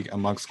the league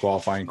amongst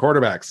qualifying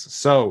quarterbacks.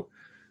 So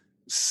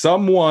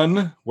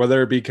someone,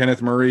 whether it be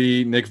Kenneth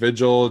Murray, Nick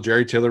Vigil,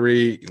 Jerry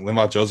Tillery,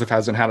 Linval Joseph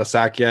hasn't had a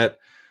sack yet,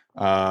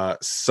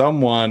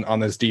 someone on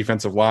this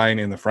defensive line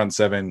in the front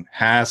seven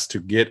has to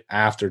get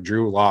after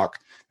Drew Lock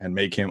and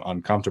make him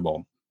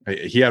uncomfortable.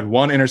 He had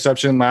one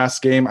interception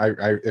last game,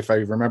 if I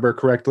remember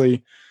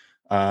correctly.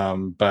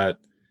 But,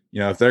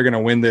 if they're going to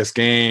win this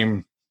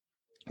game,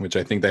 which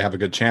I think they have a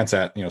good chance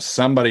at,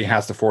 somebody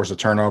has to force a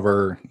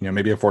turnover,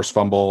 maybe a forced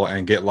fumble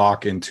and get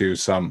Locke into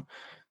some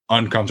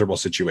uncomfortable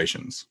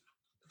situations.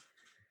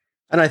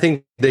 And I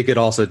think they could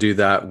also do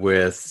that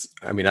with,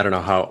 I don't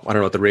know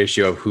what the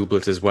ratio of who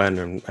blitzes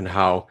when and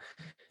how,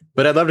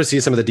 but I'd love to see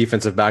some of the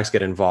defensive backs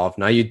get involved.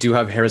 Now you do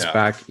have Harris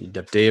back, you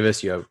have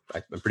Davis, I'm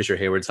pretty sure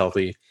Hayward's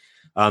healthy.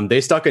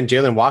 They stuck in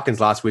Jalen Watkins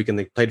last week and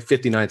they played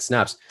 59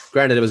 snaps.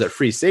 Granted, it was at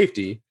free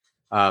safety.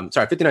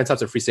 59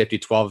 snaps at free safety,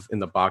 12 in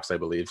the box, I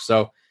believe.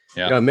 So,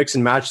 mix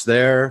and match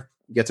there,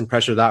 get some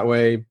pressure that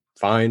way.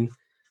 Fine.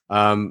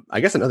 I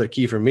guess another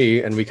key for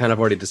me, and we kind of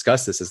already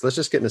discussed this, is let's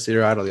just get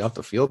Nasir Adderley off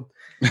the field.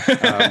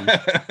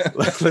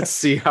 Let's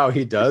see how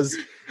he does.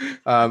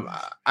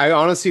 I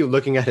honestly,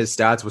 looking at his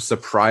stats, was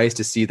surprised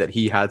to see that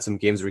he had some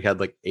games where he had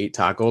like 8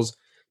 tackles,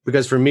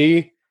 because for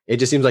me, it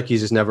just seems like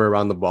he's just never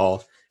around the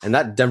ball. And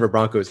that Denver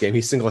Broncos game,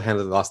 he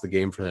single-handedly lost the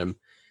game for him.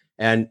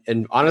 And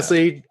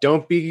honestly,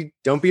 don't be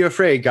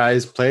afraid,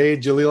 guys. Play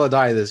Jaleel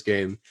Adai this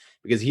game,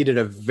 because he did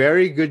a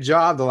very good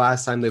job the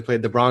last time they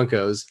played the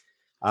Broncos.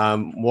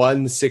 1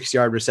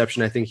 6-yard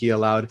reception, I think he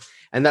allowed.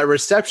 And that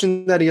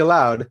reception that he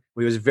allowed,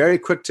 he was very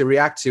quick to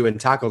react to and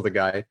tackle the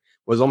guy,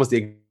 was almost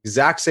the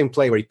exact same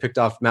play where he picked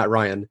off Matt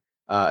Ryan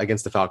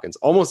against the Falcons.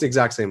 Almost the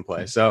exact same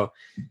play. So,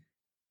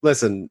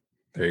 listen.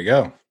 There you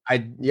go. I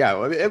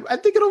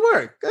think it'll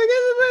work.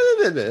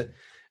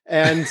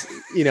 And,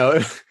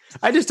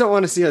 I just don't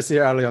want to see us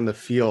here on the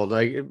field.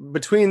 Like,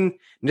 between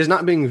just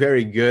not being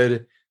very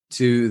good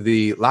to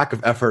the lack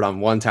of effort on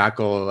one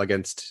tackle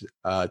against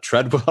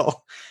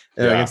Treadwell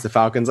against the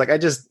Falcons. Like, I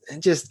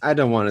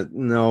don't want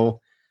to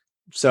know.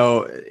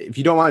 So if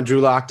you don't want Drew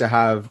Lock to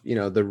have,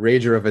 the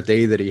rager of a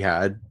day that he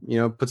had,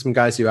 put some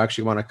guys who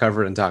actually want to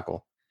cover and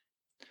tackle.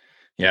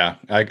 Yeah,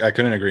 I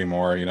couldn't agree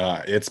more.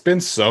 It's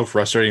been so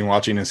frustrating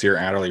watching Nasir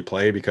Adderley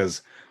play,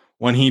 because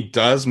when he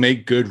does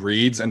make good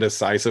reads and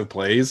decisive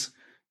plays,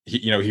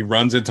 he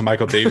runs into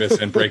Michael Davis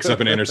and breaks up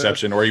an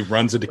interception, or he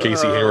runs into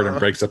Casey Hayward and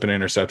breaks up an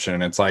interception.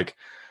 And it's like,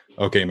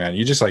 okay, man,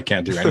 you just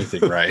can't do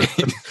anything right.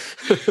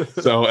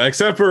 So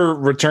except for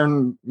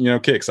return,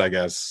 kicks, I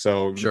guess.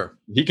 So sure,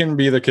 he can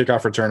be the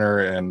kickoff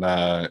returner and,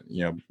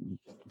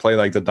 play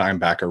like the dime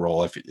backer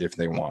role if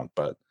they want.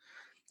 But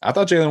I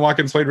thought Jalen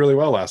Watkins played really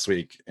well last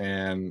week.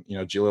 And,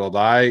 Jaleel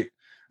Adai,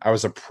 I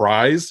was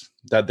surprised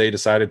that they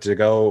decided to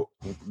go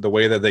the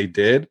way that they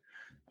did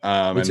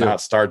and not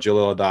start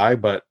Jaleel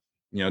Adai. But,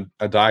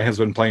 Adai has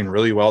been playing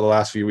really well the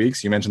last few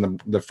weeks. You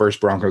mentioned the first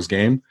Broncos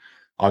game.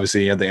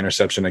 Obviously, he had the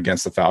interception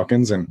against the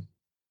Falcons. And,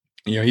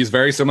 he's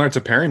very similar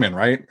to Perryman,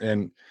 right?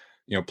 And,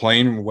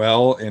 playing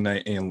well in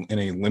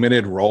a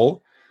limited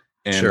role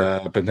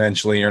and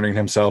potentially earning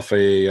himself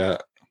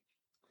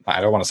I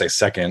don't want to say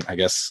second, I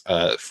guess,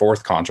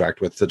 4th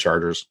contract with the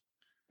Chargers.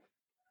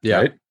 Yeah.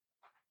 Right?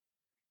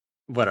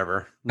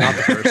 Whatever. Not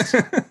the first.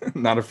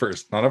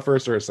 Not a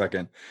first or a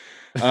second.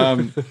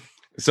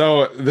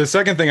 So the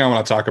second thing I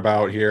want to talk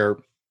about here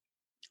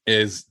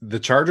is the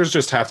Chargers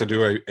just have to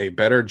do a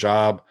better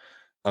job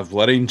of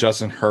letting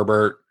Justin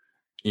Herbert,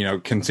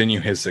 continue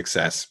his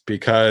success,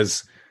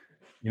 because,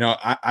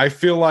 I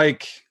feel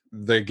like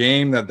the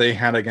game that they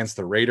had against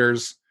the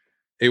Raiders,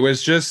 it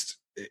was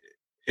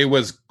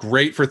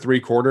great for 3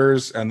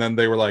 quarters. And then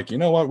they were like, you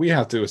know what? We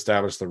have to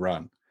establish the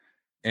run.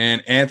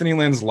 And Anthony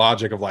Lynn's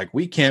logic of like,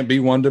 we can't be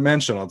one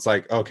dimensional. It's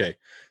like, okay,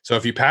 so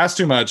if you pass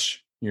too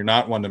much, you're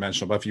not one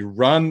dimensional. But if you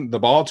run the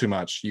ball too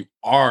much, you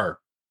are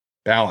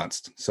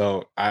balanced.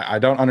 So I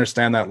don't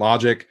understand that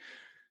logic.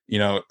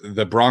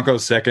 The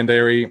Broncos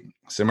secondary,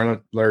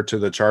 similar to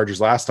the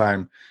Chargers last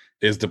time,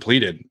 is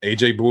depleted.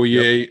 AJ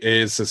Bouye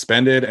is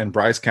suspended and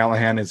Bryce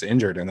Callahan is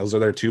injured. And those are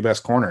their 2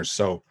 best corners.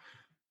 So,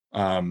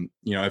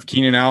 if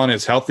Keenan Allen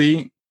is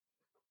healthy,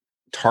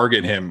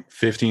 target him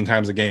 15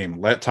 times a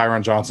game. Let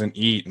Tyron Johnson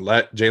eat.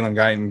 Let Jalen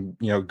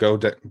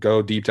Guyton,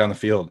 go deep down the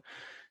field.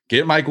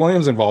 Get Mike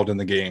Williams involved in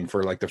the game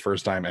for like the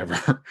first time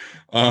ever.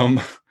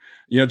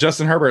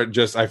 Justin Herbert,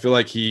 I feel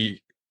like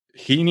he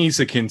needs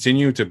to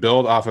continue to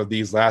build off of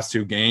these last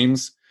 2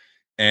 games.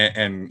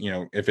 And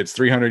if it's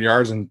 300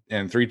 yards and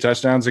 3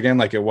 touchdowns again,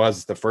 like it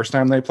was the first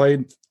time they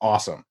played,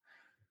 awesome.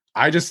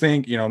 I just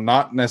think,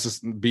 not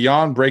necessarily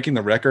beyond breaking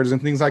the records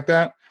and things like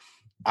that.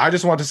 I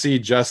just want to see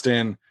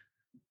Justin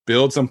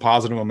build some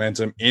positive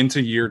momentum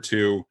into year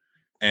 2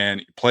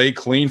 and play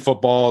clean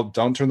football.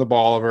 Don't turn the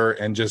ball over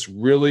and just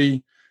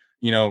really,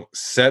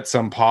 set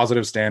some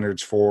positive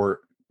standards for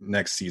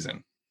next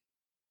season.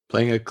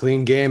 Playing a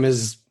clean game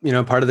is,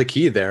 part of the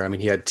key there. I mean,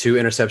 he had 2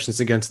 interceptions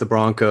against the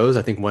Broncos.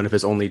 I think one of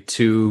his only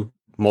 2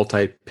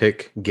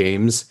 multi-pick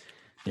games.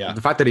 Yeah.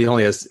 The fact that he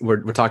only has,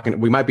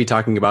 we might be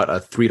talking about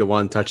a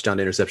 3-to-1 touchdown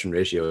to interception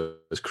ratio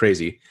is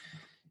crazy.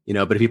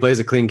 But if he plays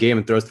a clean game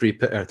and throws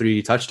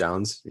 3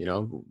 touchdowns,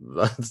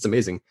 that's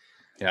amazing.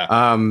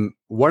 Yeah.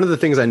 One of the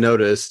things I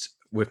noticed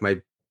with my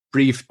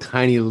brief,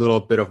 tiny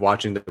little bit of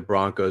watching the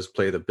Broncos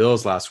play the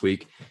Bills last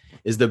week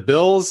is the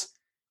Bills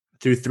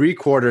through 3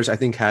 quarters, I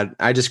think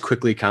I just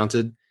quickly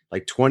counted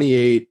like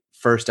 28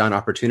 first down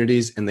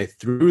opportunities, and they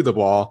threw the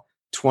ball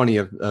 20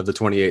 of the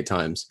 28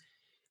 times,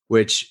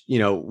 which,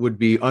 would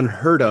be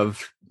unheard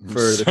of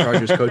for the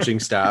Chargers coaching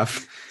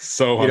staff.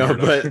 So,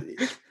 but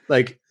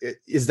like,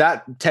 is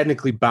that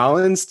technically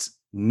balanced?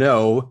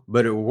 No,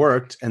 but it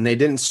worked. And they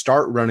didn't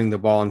start running the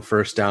ball on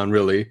first down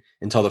really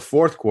until the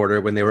 4th quarter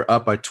when they were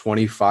up by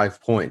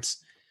 25 points.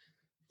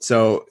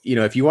 So,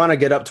 if you want to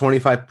get up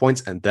 25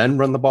 points and then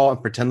run the ball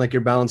and pretend like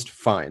you're balanced,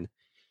 fine.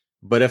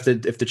 But if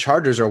the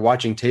Chargers are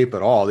watching tape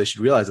at all, they should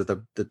realize that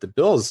the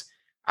Bills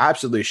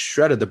absolutely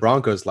shredded the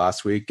Broncos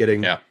last week,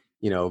 getting,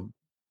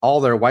 all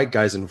their white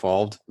guys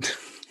involved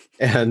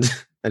and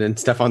then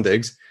Stephon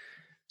Diggs.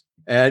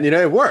 And,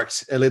 it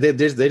worked. And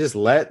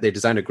they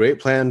designed a great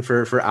plan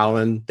for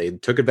Allen. They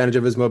took advantage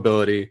of his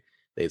mobility.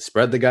 They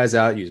spread the guys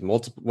out, used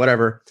multiple,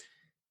 whatever.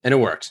 And it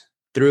worked.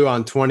 Threw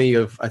on 20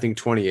 of, I think,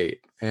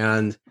 28.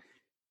 And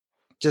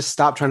just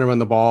stop trying to run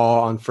the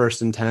ball on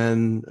 1st and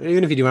 10.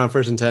 Even if you do it on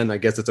 1st and 10, I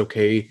guess it's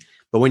okay.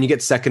 But when you get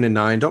 2nd and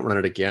 9, don't run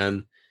it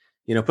again.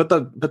 Put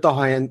the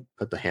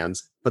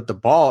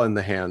ball in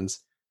the hands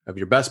of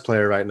your best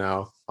player right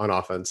now on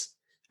offense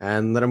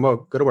and let him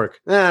go to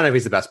work. And if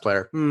he's the best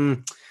player,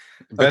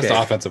 best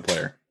offensive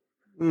player.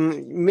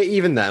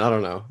 Even then, I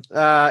don't know.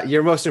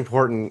 Your most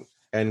important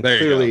and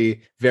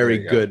clearly very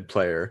good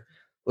player.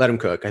 Let him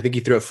cook. I think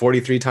he threw it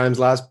 43 times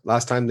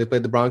last time they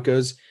played the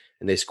Broncos,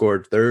 and they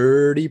scored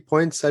 30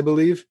 points, I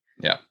believe.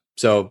 Yeah.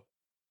 So,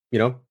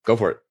 go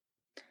for it.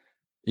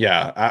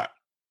 Yeah.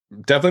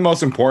 Definitely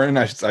most important.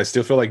 I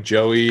still feel like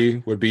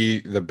Joey would be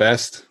the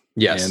best.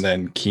 Yes. And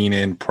then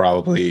Keenan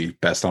probably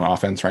best on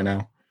offense right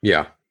now.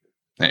 Yeah.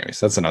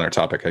 Anyways, that's another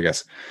topic, I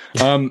guess.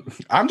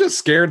 I'm just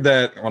scared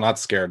not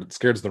scared.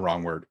 Scared is the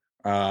wrong word.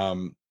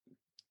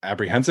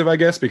 Apprehensive, I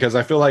guess, because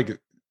I feel like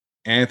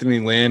Anthony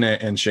Lynn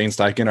and Shane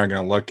Steichen are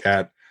going to look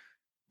at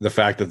the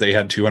fact that they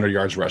had 200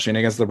 yards rushing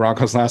against the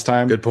Broncos last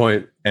time. Good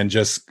point. And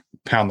just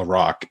pound the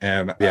rock.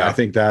 And I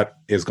think that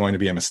is going to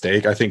be a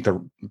mistake. I think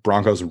the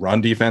Broncos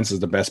run defense is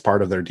the best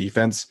part of their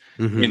defense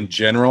in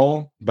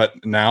general, but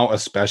now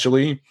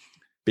especially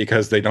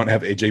because they don't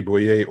have AJ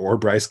Bouye or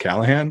Bryce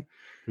Callahan.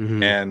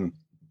 And,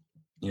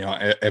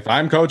 if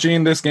I'm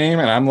coaching this game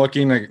and I'm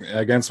looking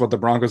against what the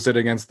Broncos did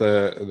against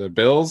the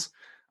Bills,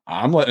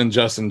 I'm letting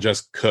Justin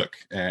just cook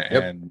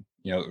and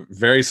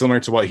very similar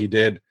to what he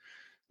did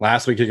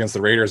last week against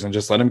the Raiders, and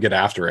just let him get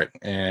after it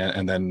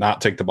and then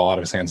not take the ball out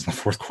of his hands in the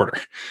 4th quarter.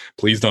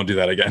 Please don't do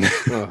that again.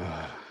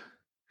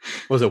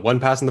 Was it 1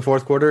 pass in the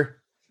 4th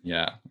quarter?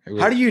 Yeah.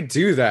 How do you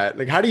do that?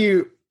 Like, how do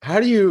you,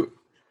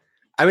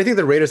 I think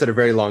the Raiders had a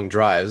very long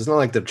drive. It's not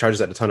like the Chargers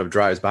had a ton of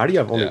drives, but how do you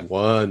have only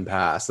 1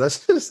 pass?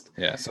 That's just,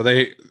 so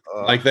they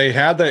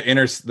had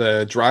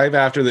the drive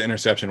after the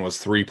interception was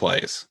 3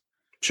 plays.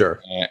 Sure.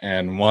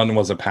 And 1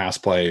 was a pass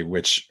play,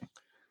 which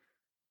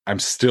I'm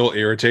still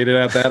irritated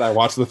at that. I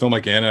watched the film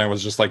again and I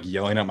was just like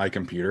yelling at my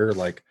computer,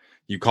 like,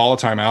 you call a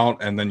timeout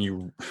and then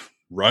you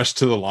rush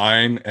to the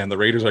line and the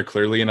Raiders are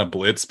clearly in a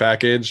blitz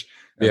package.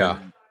 And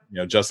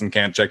then, Justin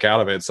can't check out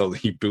of it. So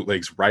he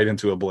bootlegs right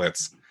into a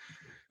blitz.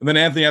 And then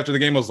Anthony, after the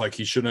game, was like,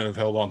 he shouldn't have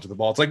held on to the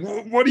ball. It's like,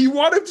 what do you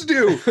want him to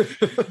do?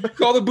 You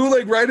call the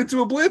bootleg right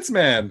into a blitz,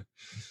 man.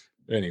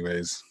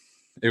 Anyways,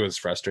 it was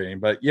frustrating.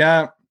 But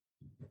yeah,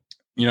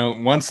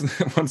 once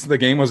the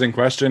game was in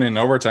question in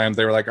overtime,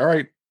 they were like, all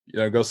right,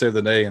 go save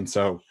the day. And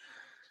so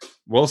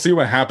we'll see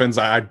what happens.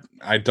 I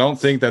don't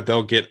think that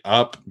they'll get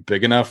up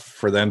big enough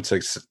for them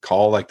to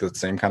call like the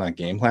same kind of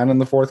game plan in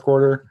the fourth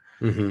quarter.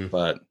 Mm-hmm.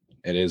 But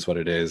it is what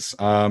it is.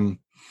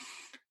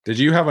 Did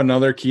you have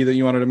another key that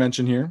you wanted to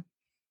mention here?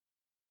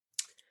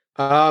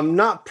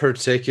 Not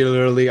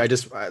particularly.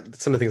 Some of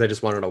the things I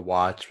just wanted to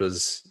watch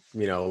was,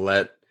 you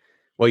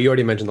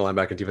already mentioned the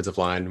linebacker and defensive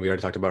line. We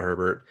already talked about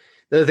Herbert.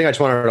 The other thing I just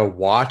wanted to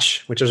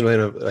watch, which isn't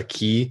really a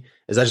key,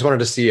 is I just wanted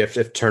to see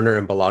if Turner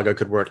and Balaga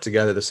could work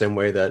together the same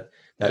way that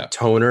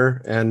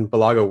Toner and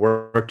Balaga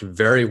worked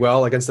very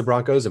well against the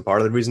Broncos, and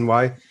part of the reason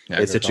why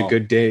it's such a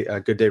good day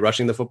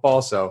rushing the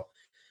football. So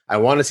I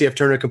want to see if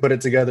Turner can put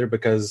it together,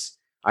 because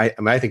I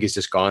think he's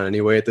just gone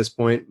anyway at this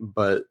point.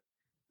 But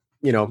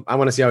I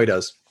want to see how he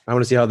does. I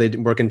want to see how they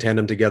work in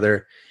tandem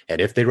together, and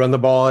if they run the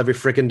ball every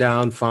freaking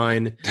down,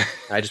 fine.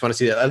 I just want to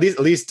see that. At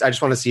least I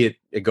just want to see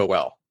it go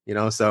well.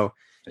 So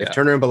if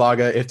Turner and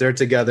Balaga, if they're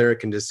together,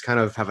 can just kind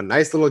of have a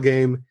nice little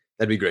game,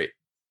 that'd be great.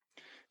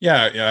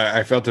 Yeah,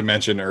 I failed to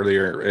mention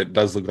earlier, it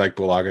does look like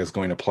Balaga is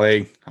going to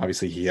play.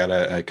 Obviously, he had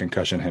a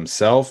concussion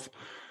himself.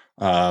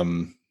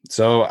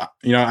 So,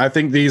 I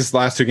think these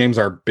last two games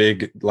are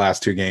big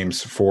last two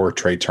games for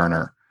Trey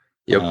Turner.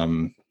 Yep.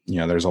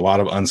 There's a lot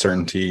of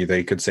uncertainty.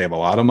 They could save a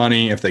lot of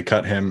money if they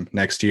cut him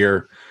next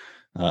year.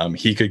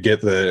 He could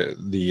get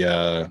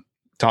the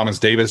Thomas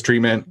Davis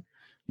treatment,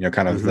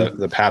 kind of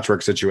the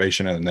patchwork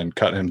situation, and then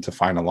cut him to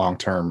find a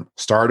long-term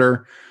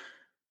starter,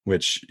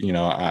 which,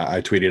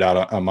 I tweeted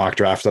out a mock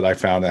draft that I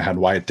found that had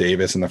Wyatt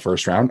Davis in the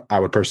first round. I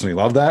would personally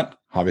love that.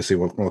 Obviously,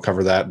 we'll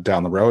cover that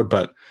down the road,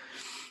 but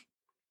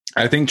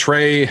I think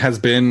Trey has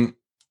been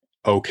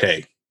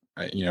okay.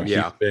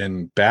 He's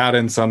been bad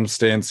in some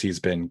stints. He's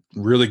been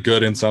really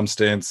good in some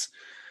stints.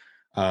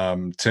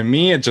 To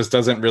me, it just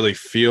doesn't really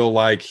feel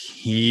like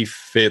he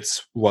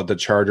fits what the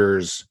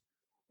Chargers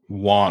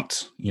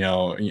want.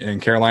 In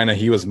Carolina,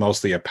 he was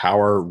mostly a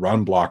power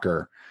run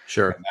blocker.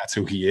 Sure. And that's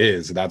who he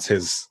is. That's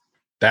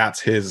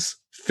his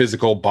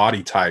physical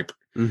body type.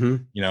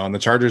 Mm-hmm. And the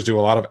Chargers do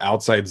a lot of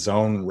outside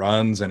zone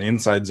runs and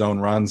inside zone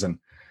runs. And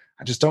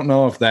I just don't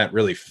know if that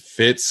really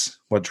fits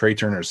what Trey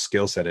Turner's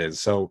skill set is.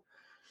 So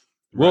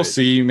we'll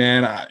see,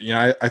 man.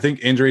 I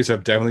think injuries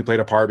have definitely played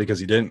a part, because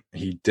he didn't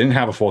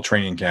have a full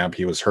training camp.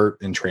 He was hurt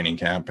in training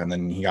camp, and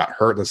then he got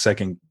hurt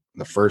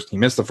he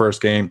missed the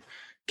first game,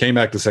 came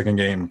back the second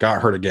game,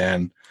 got hurt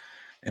again,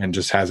 and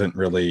just hasn't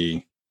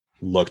really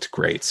looked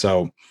great.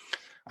 So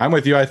I'm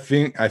with you. I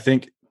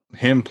think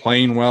him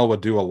playing well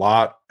would do a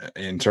lot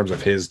in terms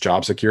of his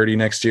job security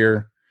next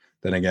year.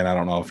 Then again, I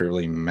don't know if it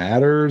really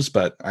matters,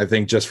 but I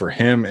think just for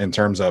him, in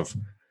terms of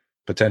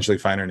potentially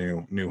finding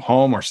a new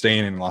home or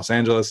staying in Los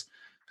Angeles,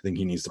 I think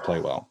he needs to play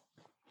well.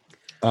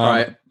 All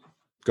right.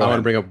 I want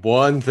to bring up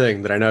one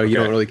thing that I know you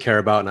don't really care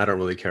about, and I don't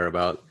really care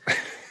about.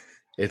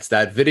 It's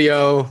that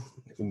video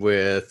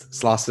with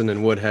Slauson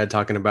and Woodhead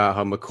talking about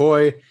how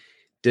McCoy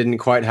didn't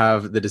quite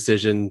have the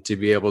decision to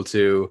be able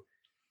to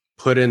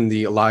put in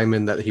the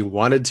lineman that he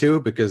wanted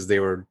to, because they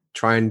were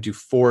trying to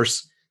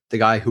force the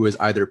guy who was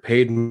either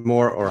paid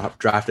more or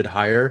drafted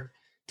higher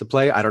to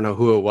play. I don't know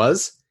who it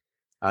was.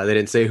 They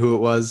didn't say who it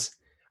was.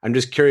 I'm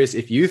just curious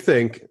if you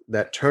think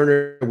that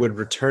Turner would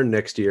return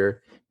next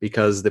year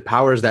because the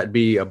powers that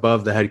be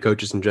above the head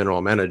coaches and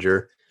general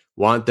manager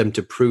want them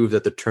to prove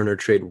that the Turner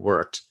trade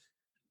worked.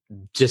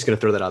 Just going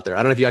to throw that out there. I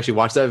don't know if you actually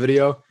watched that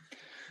video.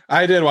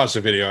 I did watch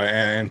the video,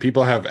 and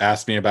people have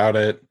asked me about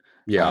it.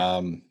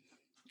 Yeah.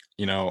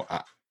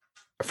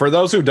 For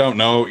those who don't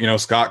know,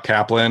 Scott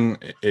Kaplan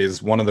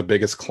is one of the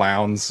biggest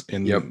clowns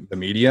in the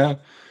media,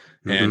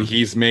 and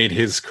he's made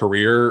his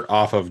career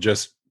off of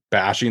just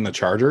bashing the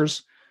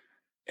Chargers.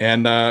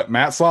 And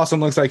Matt Slauson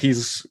looks like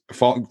he's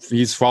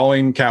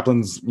following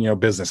Kaplan's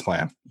business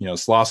plan.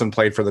 Slauson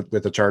played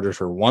with the Chargers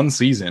for one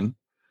season,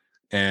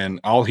 and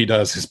all he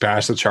does is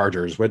bash the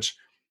Chargers, which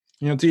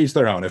to each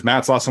their own. If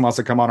Matt Slauson wants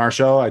to come on our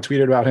show, I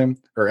tweeted about him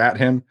or at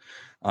him.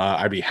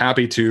 I'd be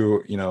happy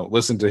to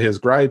listen to his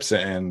gripes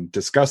and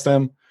discuss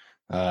them.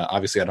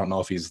 Obviously, I don't know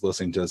if he's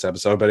listening to this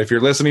episode, but if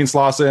you're listening,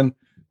 Slauson,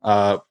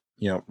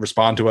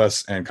 respond to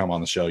us and come on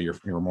the show.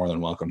 You're more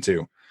than welcome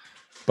to.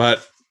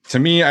 But to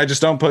me, I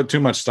just don't put too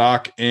much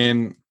stock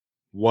in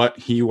what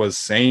he was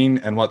saying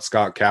and what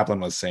Scott Kaplan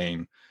was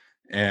saying.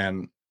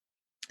 And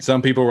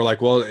some people were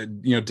like, well,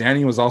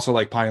 Danny was also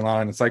like piling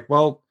on. And it's like,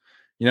 well,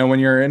 when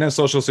you're in a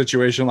social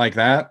situation like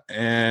that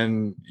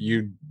and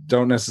you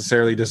don't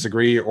necessarily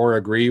disagree or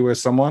agree with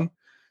someone,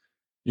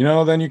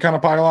 then you kind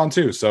of pile on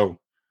too. So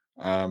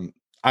I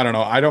don't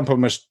know. I don't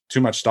put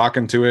too much stock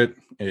into it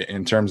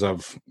in terms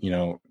of,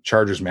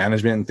 Chargers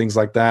management and things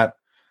like that.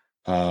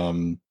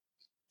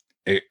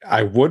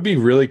 I would be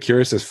really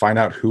curious to find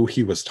out who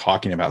he was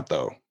talking about,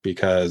 though,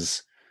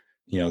 because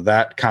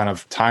that kind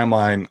of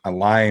timeline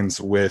aligns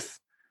with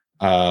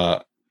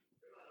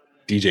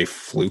DJ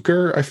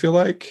Fluker. I feel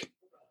like,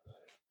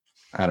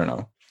 I don't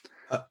know.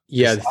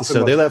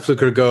 So they let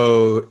Fluker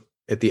go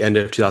at the end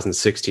of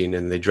 2016,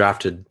 and they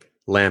drafted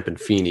Lamp and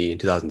Feeney in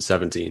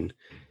 2017.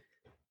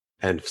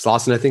 And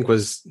Slauson, I think,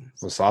 was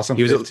Slauson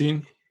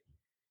 15?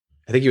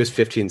 I think he was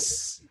 15.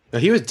 No,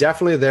 he was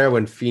definitely there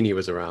when Feeney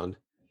was around.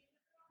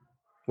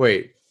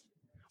 Wait,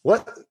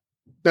 what?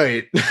 No,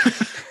 wait.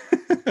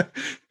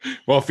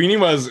 Well, Feeney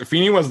was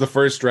the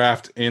first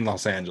draft in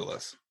Los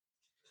Angeles.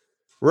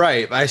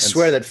 Right. I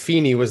swear that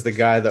Feeney was the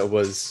guy that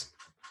was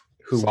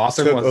who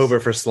Slauson took over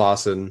for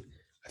Slauson,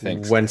 I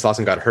think, when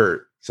Slauson got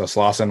hurt. So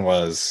Slauson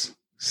was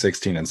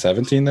 16 and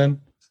 17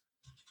 then?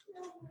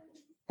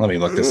 Let me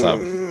look this up.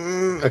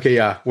 Okay,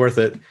 yeah, worth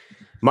it.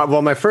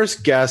 My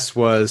first guess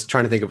was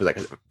trying to think of, like,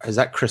 is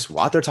that Chris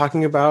Watt they're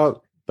talking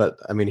about? But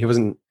I mean, he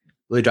wasn't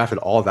really drafted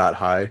all that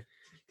high.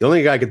 The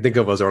only guy I could think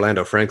of was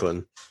Orlando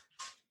Franklin,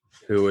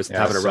 who was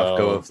having a rough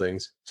go of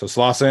things. So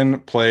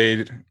Slauson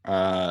played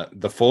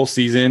the full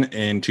season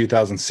in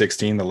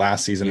 2016, the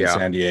last season in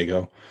San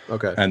Diego.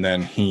 Okay. And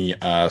then he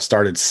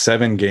started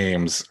 7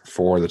 games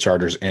for the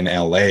Chargers in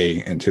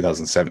LA in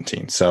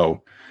 2017.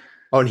 So,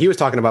 and he was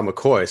talking about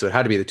McCoy, so it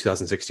had to be the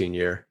 2016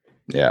 year.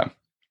 Yeah.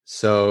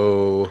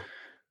 So,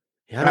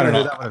 yeah, I don't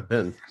know who that would have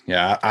been.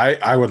 Yeah,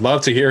 I would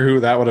love to hear who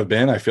that would have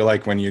been. I feel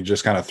like when you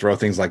just kind of throw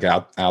things like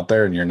out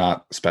there and you're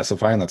not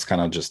specifying, that's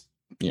kind of just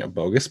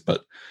bogus.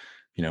 But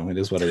it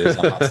is what it is.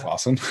 I'm not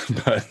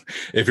Slauson. But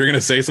if you're going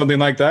to say something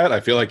like that, I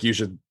feel like you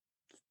should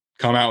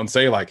come out and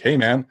say, like, hey,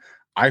 man,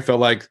 I felt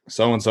like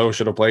so-and-so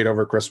should have played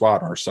over Chris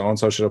Watt, or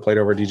so-and-so should have played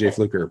over DJ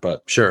Fluker.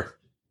 But sure,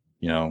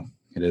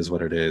 it is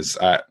what it is.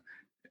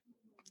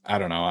 I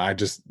don't know.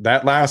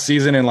 That last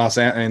season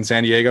in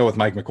San Diego with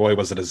Mike McCoy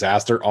was a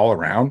disaster all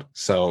around.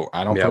 So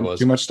I don't put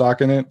too much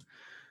stock in it.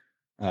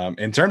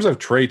 In terms of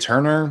Trey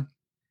Turner,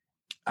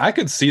 I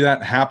could see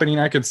that happening.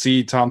 I could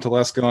see Tom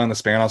Telesco and the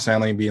Spanos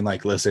family being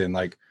like, listen,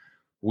 like,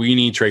 we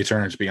need Trey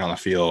Turner to be on the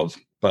field.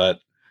 But,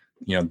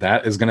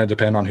 that is going to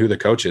depend on who the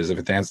coach is. If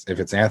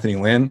it's Anthony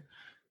Lynn,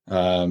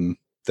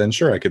 then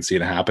sure, I could see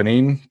it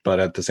happening.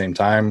 But at the same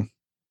time,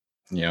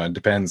 it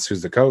depends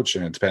who's the coach,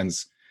 and it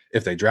depends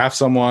if they draft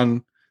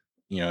someone,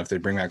 if they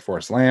bring back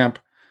Forrest Lamp.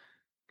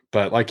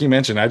 But like you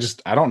mentioned,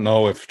 I don't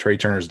know if Trey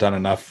Turner's done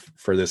enough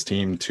for this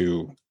team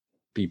to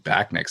be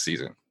back next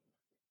season.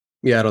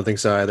 Yeah, I don't think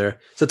so either.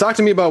 So talk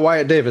to me about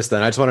Wyatt Davis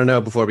then. I just want to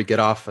know before we get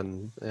off,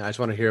 and I just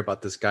want to hear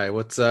about this guy.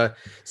 What's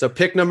so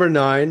pick number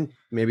 9?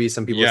 Maybe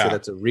some people say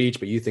that's a reach,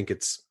 but you think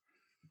it's...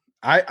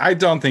 I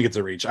don't think it's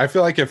a reach. I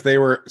feel like if they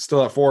were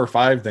still at 4 or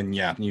 5, then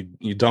yeah,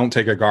 you don't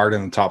take a guard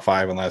in the top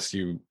 5 unless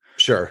you...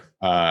 Sure.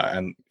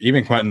 And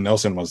even Quentin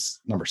Nelson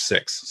was number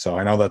 6. So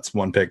I know that's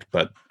one pick,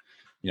 but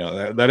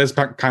that is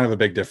kind of a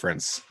big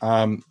difference.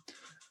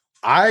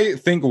 I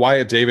think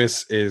Wyatt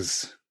Davis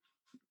is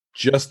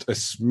just a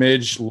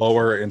smidge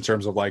lower in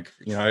terms of, like,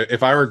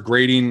 if I were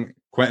grading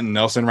Quentin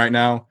Nelson right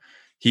now,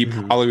 he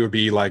probably would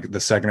be like the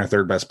second or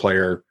third best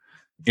player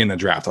in the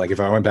draft. Like if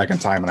I went back in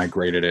time and I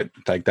graded it,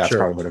 like that's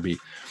probably what it'd be.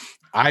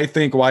 I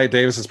think Wyatt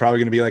Davis is probably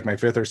going to be like my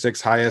 5th or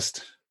 6th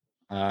highest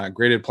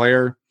graded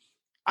player.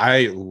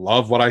 I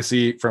love what I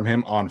see from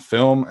him on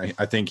film.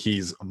 I think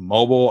he's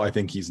mobile. I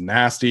think he's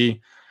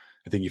nasty.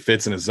 I think he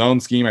fits in a zone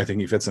scheme. I think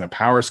he fits in a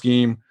power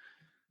scheme.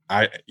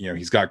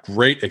 He's got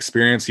great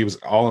experience. He was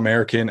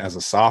All-American as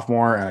a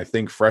sophomore, and I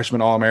think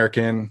freshman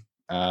All-American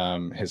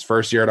his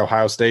first year at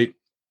Ohio State.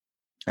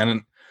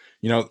 And,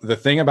 the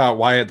thing about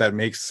Wyatt that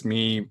makes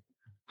me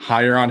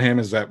higher on him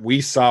is that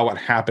we saw what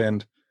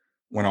happened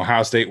when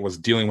Ohio State was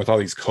dealing with all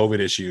these COVID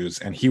issues,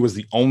 and he was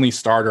the only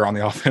starter on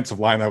the offensive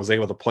line that was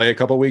able to play a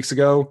couple of weeks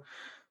ago.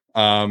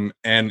 And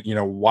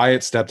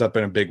Wyatt stepped up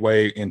in a big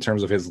way in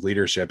terms of his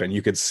leadership, and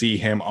you could see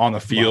him on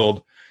the field.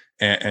 Wow.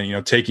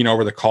 And taking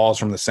over the calls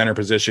from the center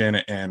position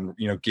and,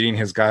 getting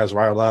his guys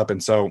riled up.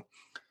 And so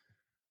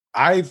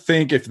I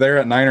think if they're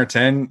at 9 or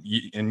 10,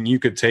 you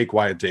could take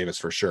Wyatt Davis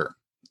for sure.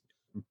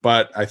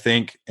 But I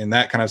think in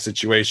that kind of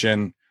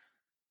situation,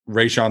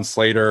 Rashawn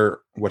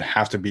Slater would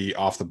have to be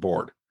off the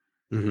board.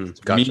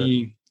 Gotcha.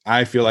 Me,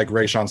 I feel like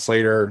Rashawn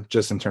Slater,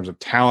 just in terms of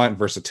talent,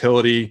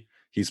 versatility,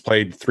 he's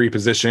played 3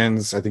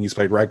 positions. I think he's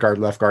played right guard,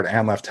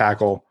 and left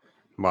tackle.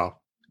 Wow.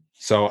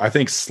 So I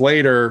think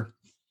Slater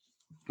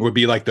would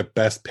be like the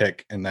best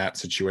pick in that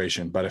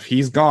situation. But if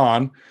he's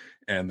gone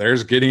and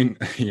there's getting,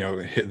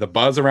 the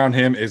buzz around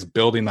him is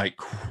building like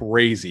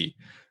crazy.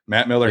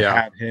 Matt Miller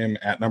had him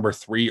at number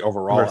 3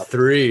 overall. Number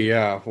 3.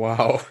 Yeah.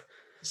 Wow.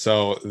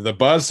 So the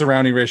buzz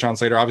surrounding Rashawn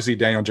Slater, obviously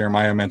Daniel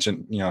Jeremiah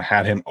mentioned,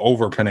 had him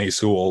over Penei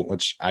Sewell,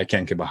 which I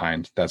can't get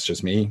behind. That's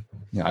just me.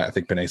 I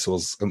think Penei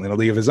Sewell's in a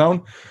league of his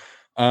own.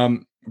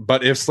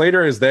 But if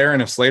Slater is there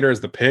and if Slater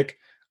is the pick,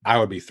 I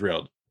would be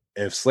thrilled.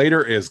 If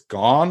Slater is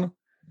gone,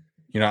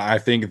 I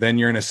think then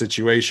you're in a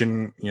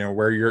situation,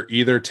 where you're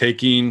either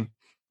taking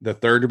the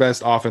 3rd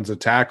best offensive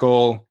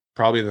tackle,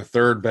 probably the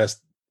 3rd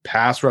best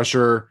pass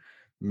rusher,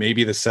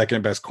 maybe the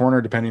second best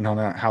corner, depending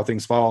on how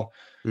things fall.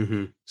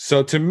 Mm-hmm.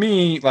 So to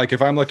me, like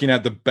if I'm looking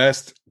at the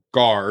best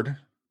guard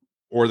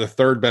or the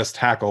third best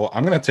tackle,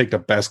 I'm going to take the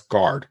best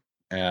guard.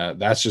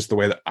 That's just the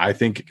way that I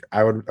think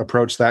I would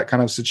approach that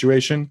kind of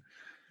situation.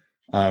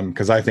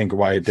 Because I think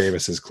Wyatt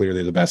Davis is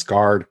clearly the best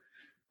guard.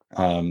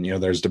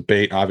 There's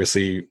debate,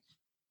 obviously,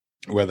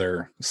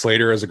 whether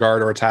Slater is a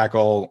guard or a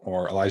tackle,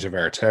 or Elijah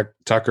Vera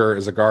Tucker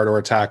is a guard or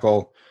a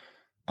tackle.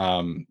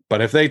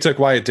 But if they took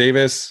Wyatt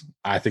Davis,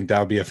 I think that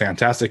would be a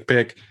fantastic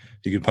pick.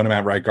 You could put him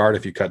at right guard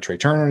if you cut Trey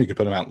Turner. You could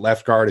put him at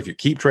left guard if you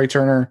keep Trey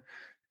Turner.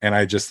 And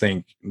I just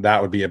think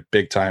that would be a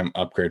big time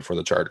upgrade for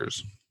the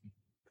Chargers.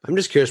 I'm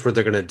just curious what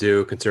they're going to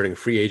do concerning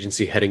free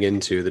agency heading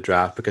into the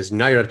draft, because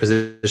now you're at a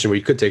position where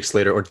you could take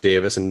Slater or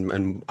Davis,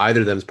 and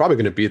either of them is probably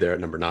going to be there at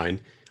number 9.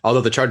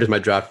 Although the Chargers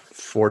might draft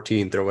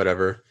 14th or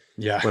whatever.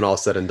 Yeah. When all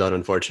said and done,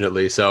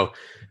 unfortunately. So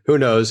who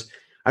knows?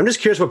 I'm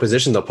just curious what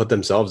position they'll put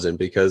themselves in,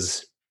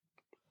 because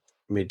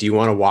I mean, do you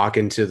want to walk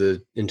into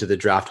the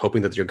draft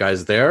hoping that your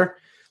guy's there,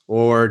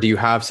 or do you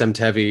have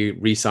Semtevi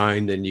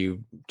re-signed and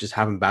you just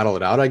have him battle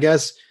it out? I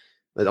guess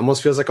it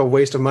almost feels like a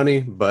waste of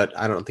money, but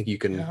I don't think you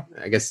can. Yeah.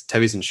 I guess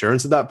Tevi's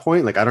insurance at that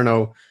point. Like, I don't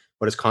know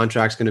what his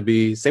contract's going to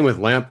be. Same with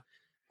Lamp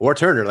or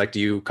Turner. Like, do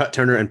you cut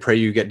Turner and pray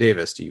you get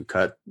Davis? Do you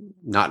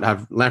not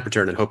have Lamp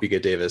return and hope you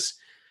get Davis?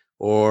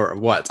 Or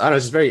what? I don't know.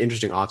 It's just very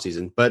interesting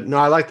offseason. But no,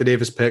 I like the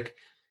Davis pick.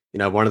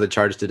 I wanted the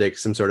Chargers to take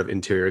some sort of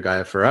interior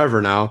guy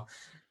forever now.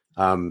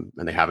 And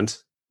they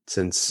haven't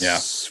since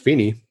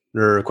Feeney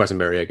or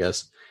Quessenberry, I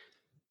guess.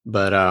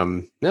 But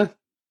yeah.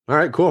 All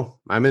right, cool.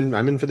 I'm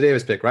in for the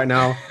Davis pick right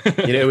now.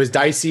 It was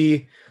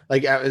dicey.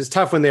 Like, it was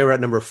tough when they were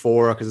at number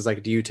 4, because it's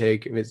like, do you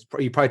take?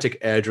 You probably take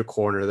edge or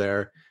corner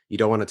there. You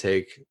don't want to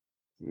take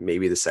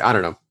maybe the. I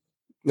don't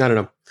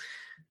know.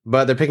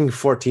 But they're picking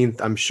 14th.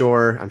 I'm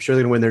sure they're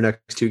gonna win their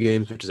next 2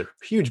 games, which is a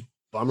huge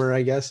bummer,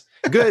 I guess.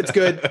 Good, it's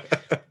good.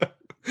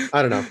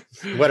 I don't know.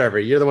 Whatever.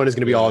 You're the one who's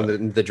gonna be all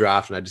in the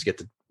draft, and I just get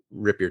to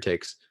rip your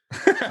takes.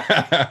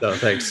 So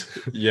thanks.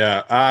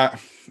 Yeah.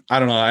 I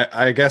don't know.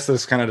 I guess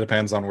this kind of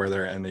depends on where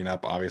they're ending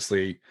up,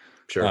 obviously.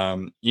 Sure.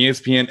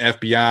 ESPN,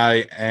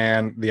 FBI,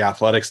 and The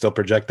Athletic still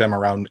project them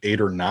around 8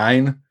 or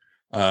 9.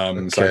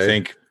 Okay. So I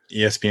think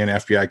ESPN,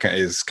 FBI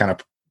is kind of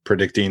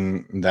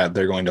predicting that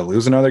they're going to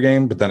lose another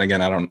game. But then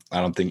again, I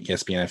don't think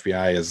ESPN,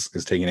 FBI is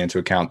taking into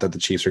account that the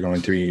Chiefs are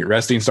going to be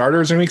resting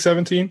starters in Week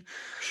 17.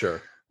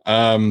 Sure.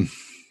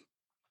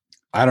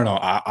 I don't know.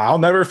 I'll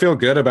never feel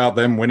good about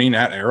them winning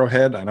at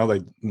Arrowhead. I know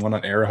they won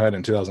at Arrowhead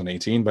in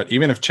 2018, but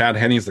even if Chad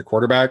Henne is the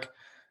quarterback,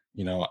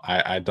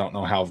 I don't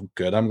know how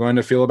good I'm going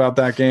to feel about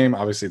that game.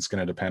 Obviously, it's going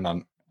to depend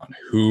on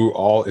who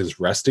all is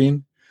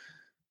resting,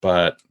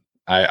 but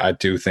I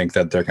do think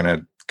that they're going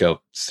to go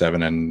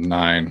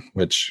 7-9,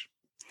 which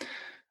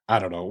I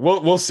don't know.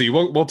 We'll see.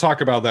 We'll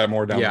talk about that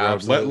more down the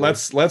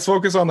road. Let's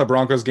focus on the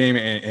Broncos game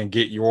and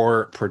get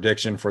your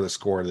prediction for the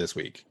score this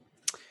week.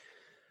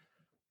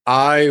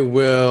 I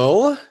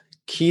will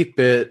keep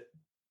it.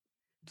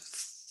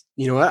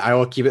 You know what? I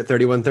will keep it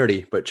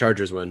 31-30, but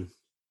Chargers win.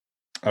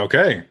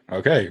 Okay.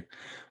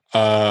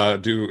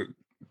 Do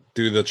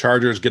the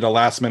Chargers get a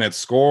last minute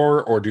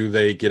score, or do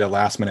they get a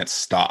last minute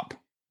stop?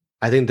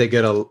 I think they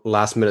get a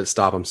last minute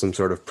stop on some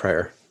sort of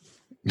prayer.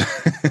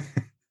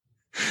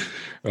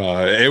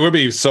 It would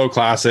be so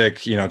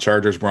classic,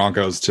 Chargers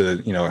Broncos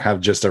to, have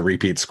just a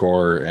repeat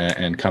score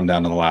and come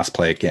down to the last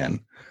play again.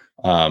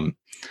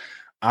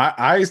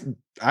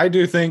 I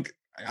do think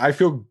I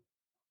feel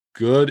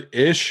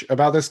good-ish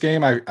about this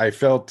game. I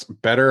felt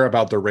better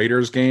about the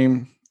Raiders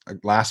game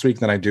last week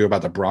than I do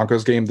about the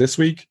Broncos game this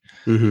week.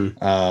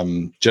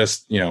 Mm-hmm.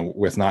 Just,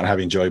 with not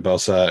having Joey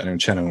Bosa and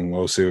Uchenna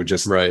Nwosu,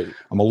 just right.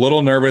 I'm a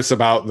little nervous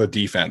about the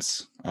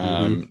defense.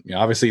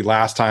 Obviously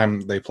last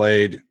time they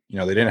played,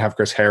 they didn't have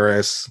Chris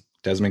Harris.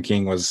 Desmond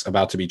King was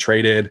about to be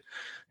traded,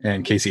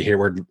 and Casey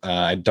Hayward,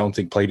 I don't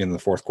think played in the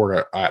fourth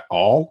quarter at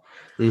all.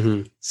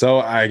 Mm-hmm. So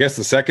I guess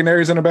the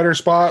secondary is in a better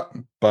spot,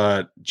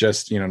 but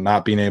just,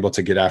 not being able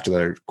to get after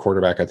the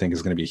quarterback, I think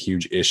is going to be a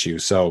huge issue.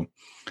 So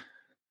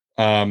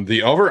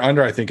the over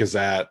under, I think, is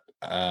at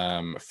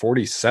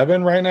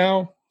 47 right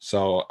now.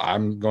 So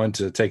I'm going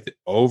to take the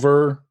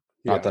over.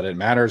 Yeah. Not that it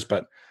matters,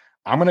 but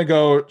I'm going to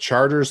go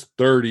Chargers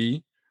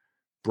 30,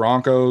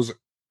 Broncos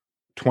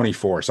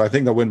 24. So I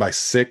think they'll win by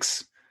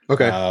 6.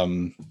 Okay.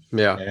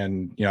 Yeah.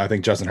 And, I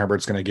think Justin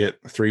Herbert's going to get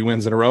 3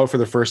 wins in a row for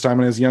the first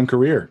time in his young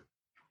career.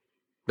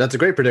 That's a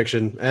great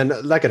prediction. And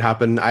that could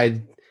happen.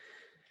 I'm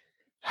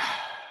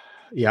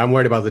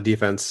worried about the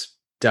defense.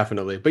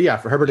 Definitely. But yeah,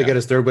 for Herbert to get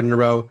his 3rd win in a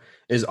row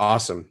is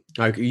awesome.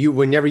 Like,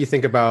 whenever you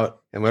think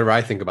about, and whenever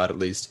I think about at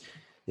least,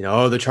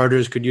 the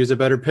Chargers could use a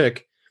better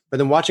pick. But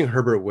then watching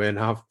Herbert win,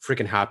 how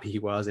freaking happy he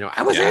was.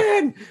 I was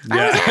in.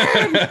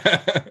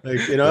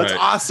 It's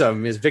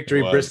awesome. His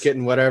victory brisket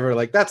and whatever.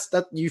 Like,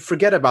 that you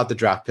forget about the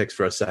draft picks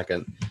for a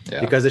second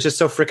because it's just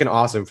so freaking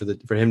awesome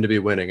for him to be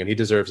winning, and he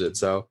deserves it.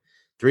 So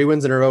 3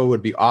 wins in a row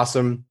would be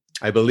awesome.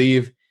 I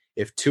believe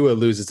if Tua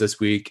loses this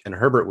week and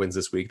Herbert wins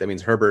this week, that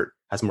means Herbert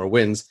has more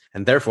wins,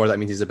 and therefore that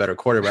means he's a better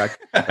quarterback,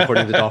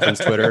 according to Dolphins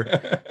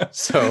Twitter.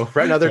 So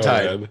right now they're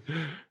tied.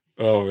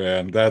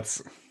 Man,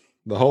 that's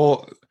the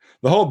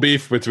whole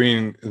beef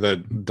between the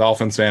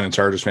Dolphins fan and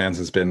Chargers fans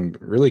has been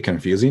really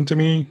confusing to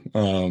me.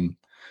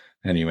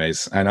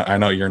 Anyways, I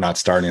know you're not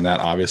starting that,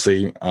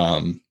 obviously,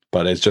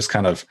 but it's just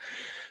kind of,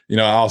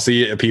 I'll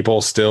see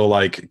people still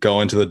like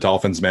go into the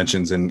Dolphins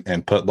mentions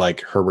and put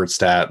like Herbert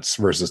stats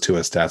versus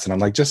Tua stats, and I'm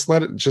like, just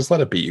let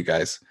it be, you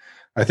guys.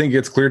 I think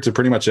it's clear to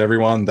pretty much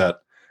everyone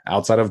that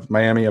outside of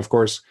Miami, of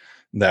course,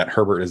 that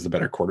Herbert is the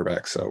better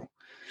quarterback. So,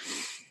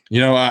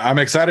 I'm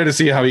excited to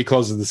see how he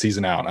closes the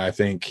season out. I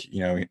think,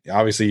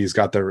 obviously he's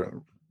got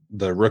the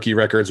rookie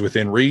records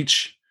within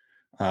reach.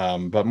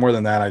 But more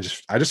than that,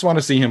 I just want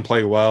to see him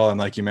play well. And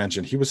like you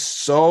mentioned, he was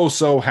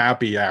so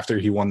happy after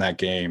he won that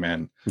game.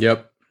 And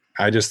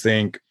I just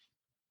think,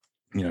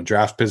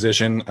 draft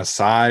position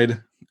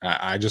aside,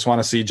 I just want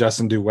to see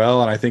Justin do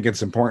well. And I think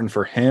it's important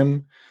for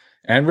him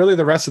and really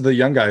the rest of the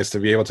young guys to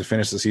be able to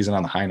finish the season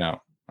on the high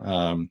note.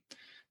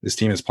 This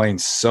team is playing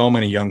so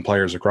many young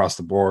players across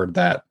the board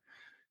that,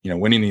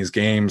 winning these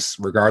games,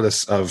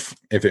 regardless of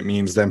if it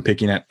means them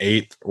picking at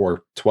 8th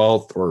or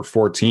 12th or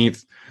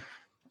 14th,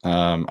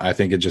 I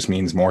think it just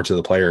means more to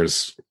the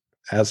players.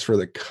 As for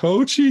the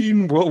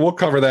coaching, we'll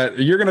cover that.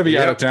 You're going to be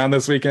out of town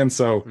this weekend,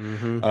 so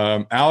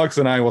Alex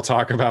and I will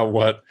talk about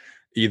what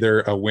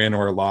either a win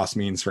or a loss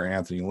means for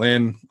Anthony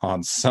Lynn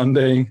on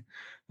Sunday.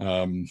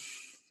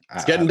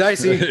 It's getting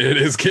dicey. It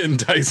is getting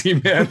dicey,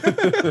 man.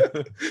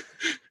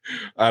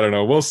 I don't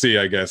know. We'll see,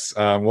 I guess.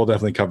 We'll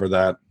definitely cover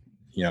that.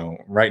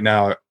 Right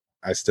now,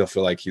 I still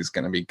feel like he's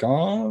going to be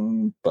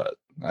gone, but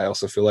I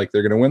also feel like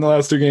they're going to win the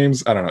last 2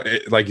 games. I don't know.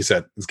 Like you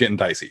said, it's getting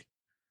dicey.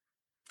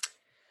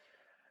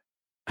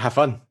 Have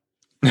fun.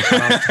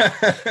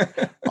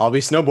 I'll be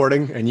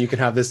snowboarding, and you can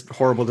have this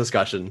horrible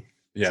discussion.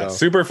 Yeah, so,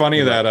 super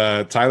funny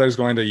that Tyler's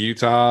going to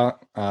Utah,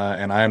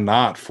 and I am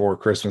not for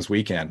Christmas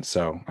weekend.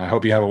 So I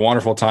hope you have a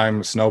wonderful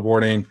time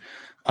snowboarding.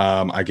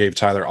 I gave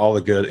Tyler all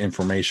the good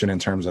information in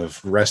terms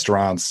of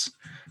restaurants.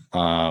 Do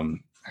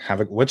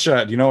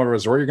you know what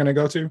resort you're going to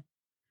go to?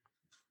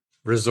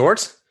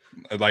 Resort?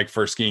 Like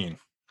for skiing.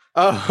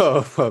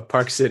 Oh,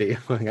 Park City.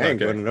 I ain't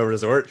going to no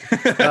resort.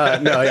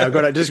 I'm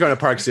just going to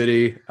Park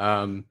City.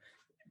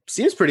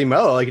 Seems pretty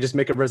mellow. Like you just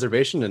make a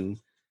reservation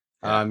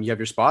and you have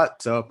your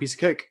spot. So piece of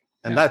cake.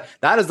 And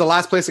that is the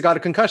last place I got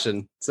a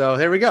concussion. So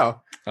there we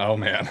go. Oh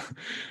man.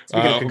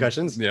 Speaking of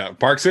concussions. Yeah.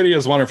 Park City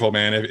is wonderful,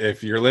 man.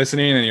 If you're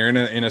listening and you're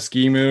in a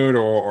ski mood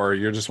or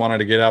you're just wanting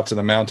to get out to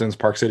the mountains,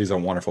 Park City is a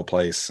wonderful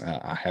place.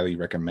 I highly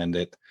recommend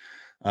it.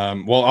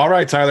 Well, all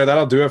right, Tyler,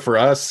 that'll do it for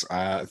us.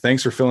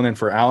 Thanks for filling in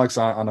for Alex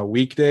on a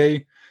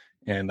weekday.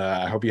 And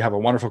I hope you have a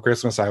wonderful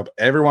Christmas. I hope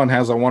everyone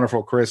has a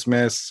wonderful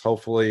Christmas.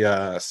 Hopefully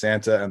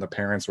Santa and the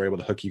parents were able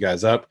to hook you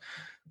guys up.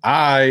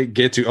 I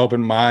get to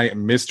open my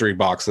mystery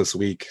box this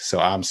week, so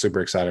I'm super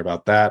excited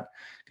about that.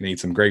 Gonna eat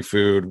some great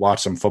food,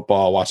 watch some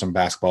football, watch some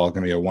basketball. It's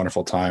gonna be a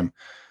wonderful time.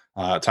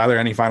 Tyler,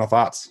 any final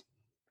thoughts?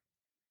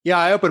 Yeah,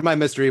 I opened my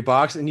mystery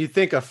box, and you'd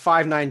think a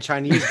 5'9"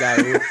 Chinese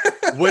guy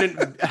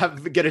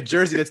wouldn't get a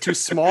jersey that's too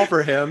small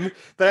for him,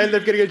 but I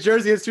ended up getting a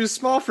jersey that's too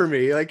small for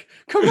me. Like,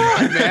 come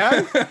on,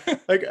 man.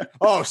 Like,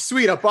 oh,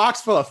 sweet, a box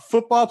full of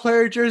football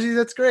player jerseys.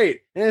 That's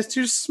great. And it's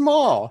too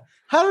small.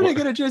 How did I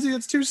get a jersey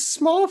that's too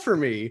small for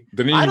me?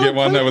 Didn't you get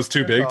one that was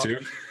too big too?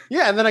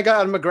 Yeah, and then I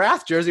got a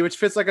McGrath jersey, which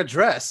fits like a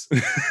dress.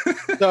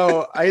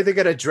 So I either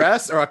get a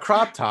dress or a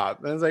crop top.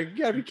 And I was like, you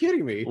gotta be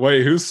kidding me.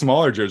 Wait, whose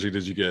smaller jersey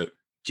did you get?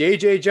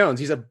 JJ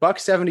Jones. He's a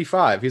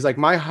 $175. He's like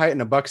my height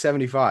and a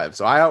 $175.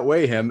 So I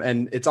outweigh him,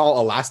 and it's all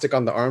elastic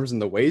on the arms and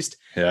the waist.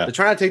 Yeah. So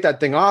trying to take that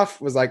thing off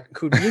was like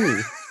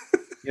Houdini.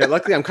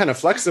 Luckily I'm kind of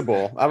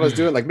flexible. I was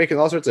doing like making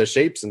all sorts of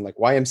shapes and like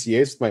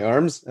YMCA's with my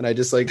arms, and I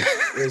just like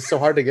it was so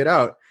hard to get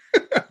out.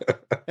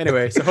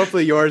 Anyway, so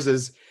hopefully yours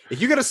is, if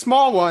you get a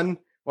small one,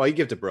 well, you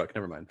give to Brooke.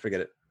 Never mind.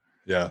 Forget it.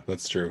 Yeah,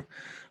 that's true.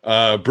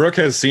 Brooke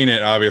has seen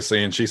it,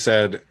 obviously, and she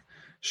said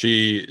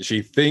she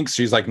thinks,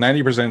 she's like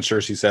 90% sure,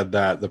 she said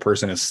that the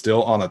person is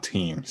still on a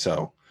team.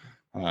 So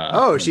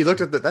she looked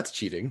at that's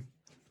cheating.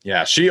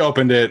 Yeah, she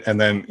opened it and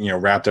then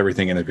wrapped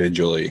everything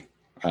individually,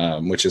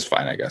 which is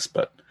fine, I guess,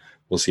 but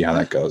we'll see how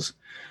that goes.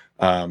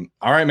 All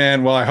right,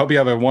 man. Well, I hope you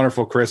have a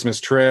wonderful Christmas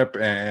trip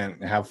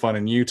and have fun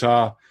in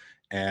Utah.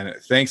 And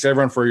thanks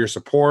everyone for your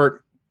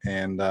support.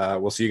 And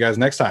we'll see you guys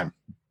next time.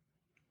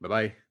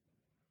 Bye-bye.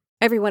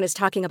 Everyone is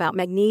talking about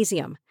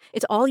magnesium.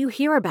 It's all you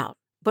hear about.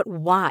 But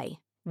why?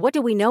 What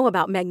do we know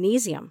about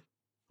magnesium?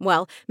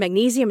 Well,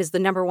 magnesium is the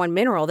 #1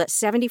 mineral that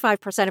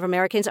 75% of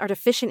Americans are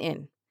deficient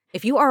in.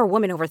 If you are a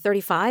woman over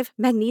 35,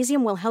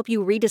 magnesium will help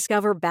you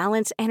rediscover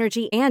balance,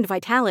 energy, and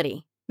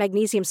vitality.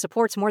 Magnesium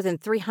supports more than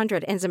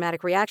 300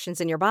 enzymatic reactions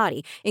in your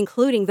body,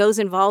 including those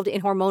involved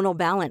in hormonal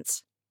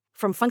balance.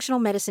 From functional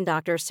medicine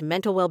doctors to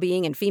mental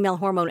well-being and female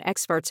hormone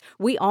experts,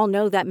 we all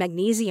know that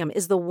magnesium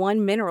is the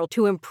one mineral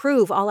to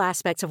improve all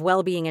aspects of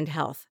well-being and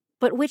health.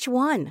 But which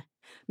one?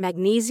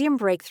 Magnesium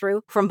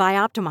Breakthrough from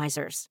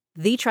Bioptimizers.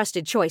 the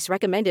trusted choice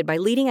recommended by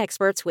leading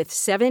experts with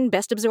 7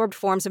 best-absorbed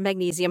forms of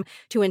magnesium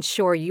to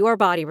ensure your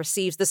body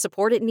receives the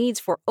support it needs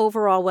for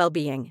overall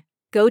well-being.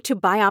 Go to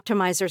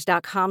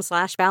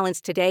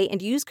bioptimizers.com/balance today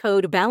and use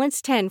code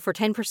BALANCE10 for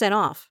 10%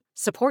 off.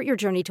 Support your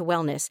journey to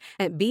wellness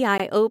at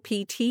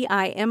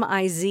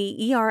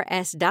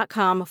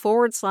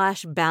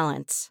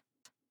bioptimizers.com/balance.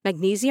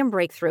 Magnesium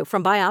Breakthrough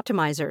from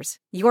Bioptimizers,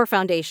 your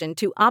foundation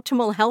to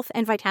optimal health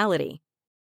and vitality.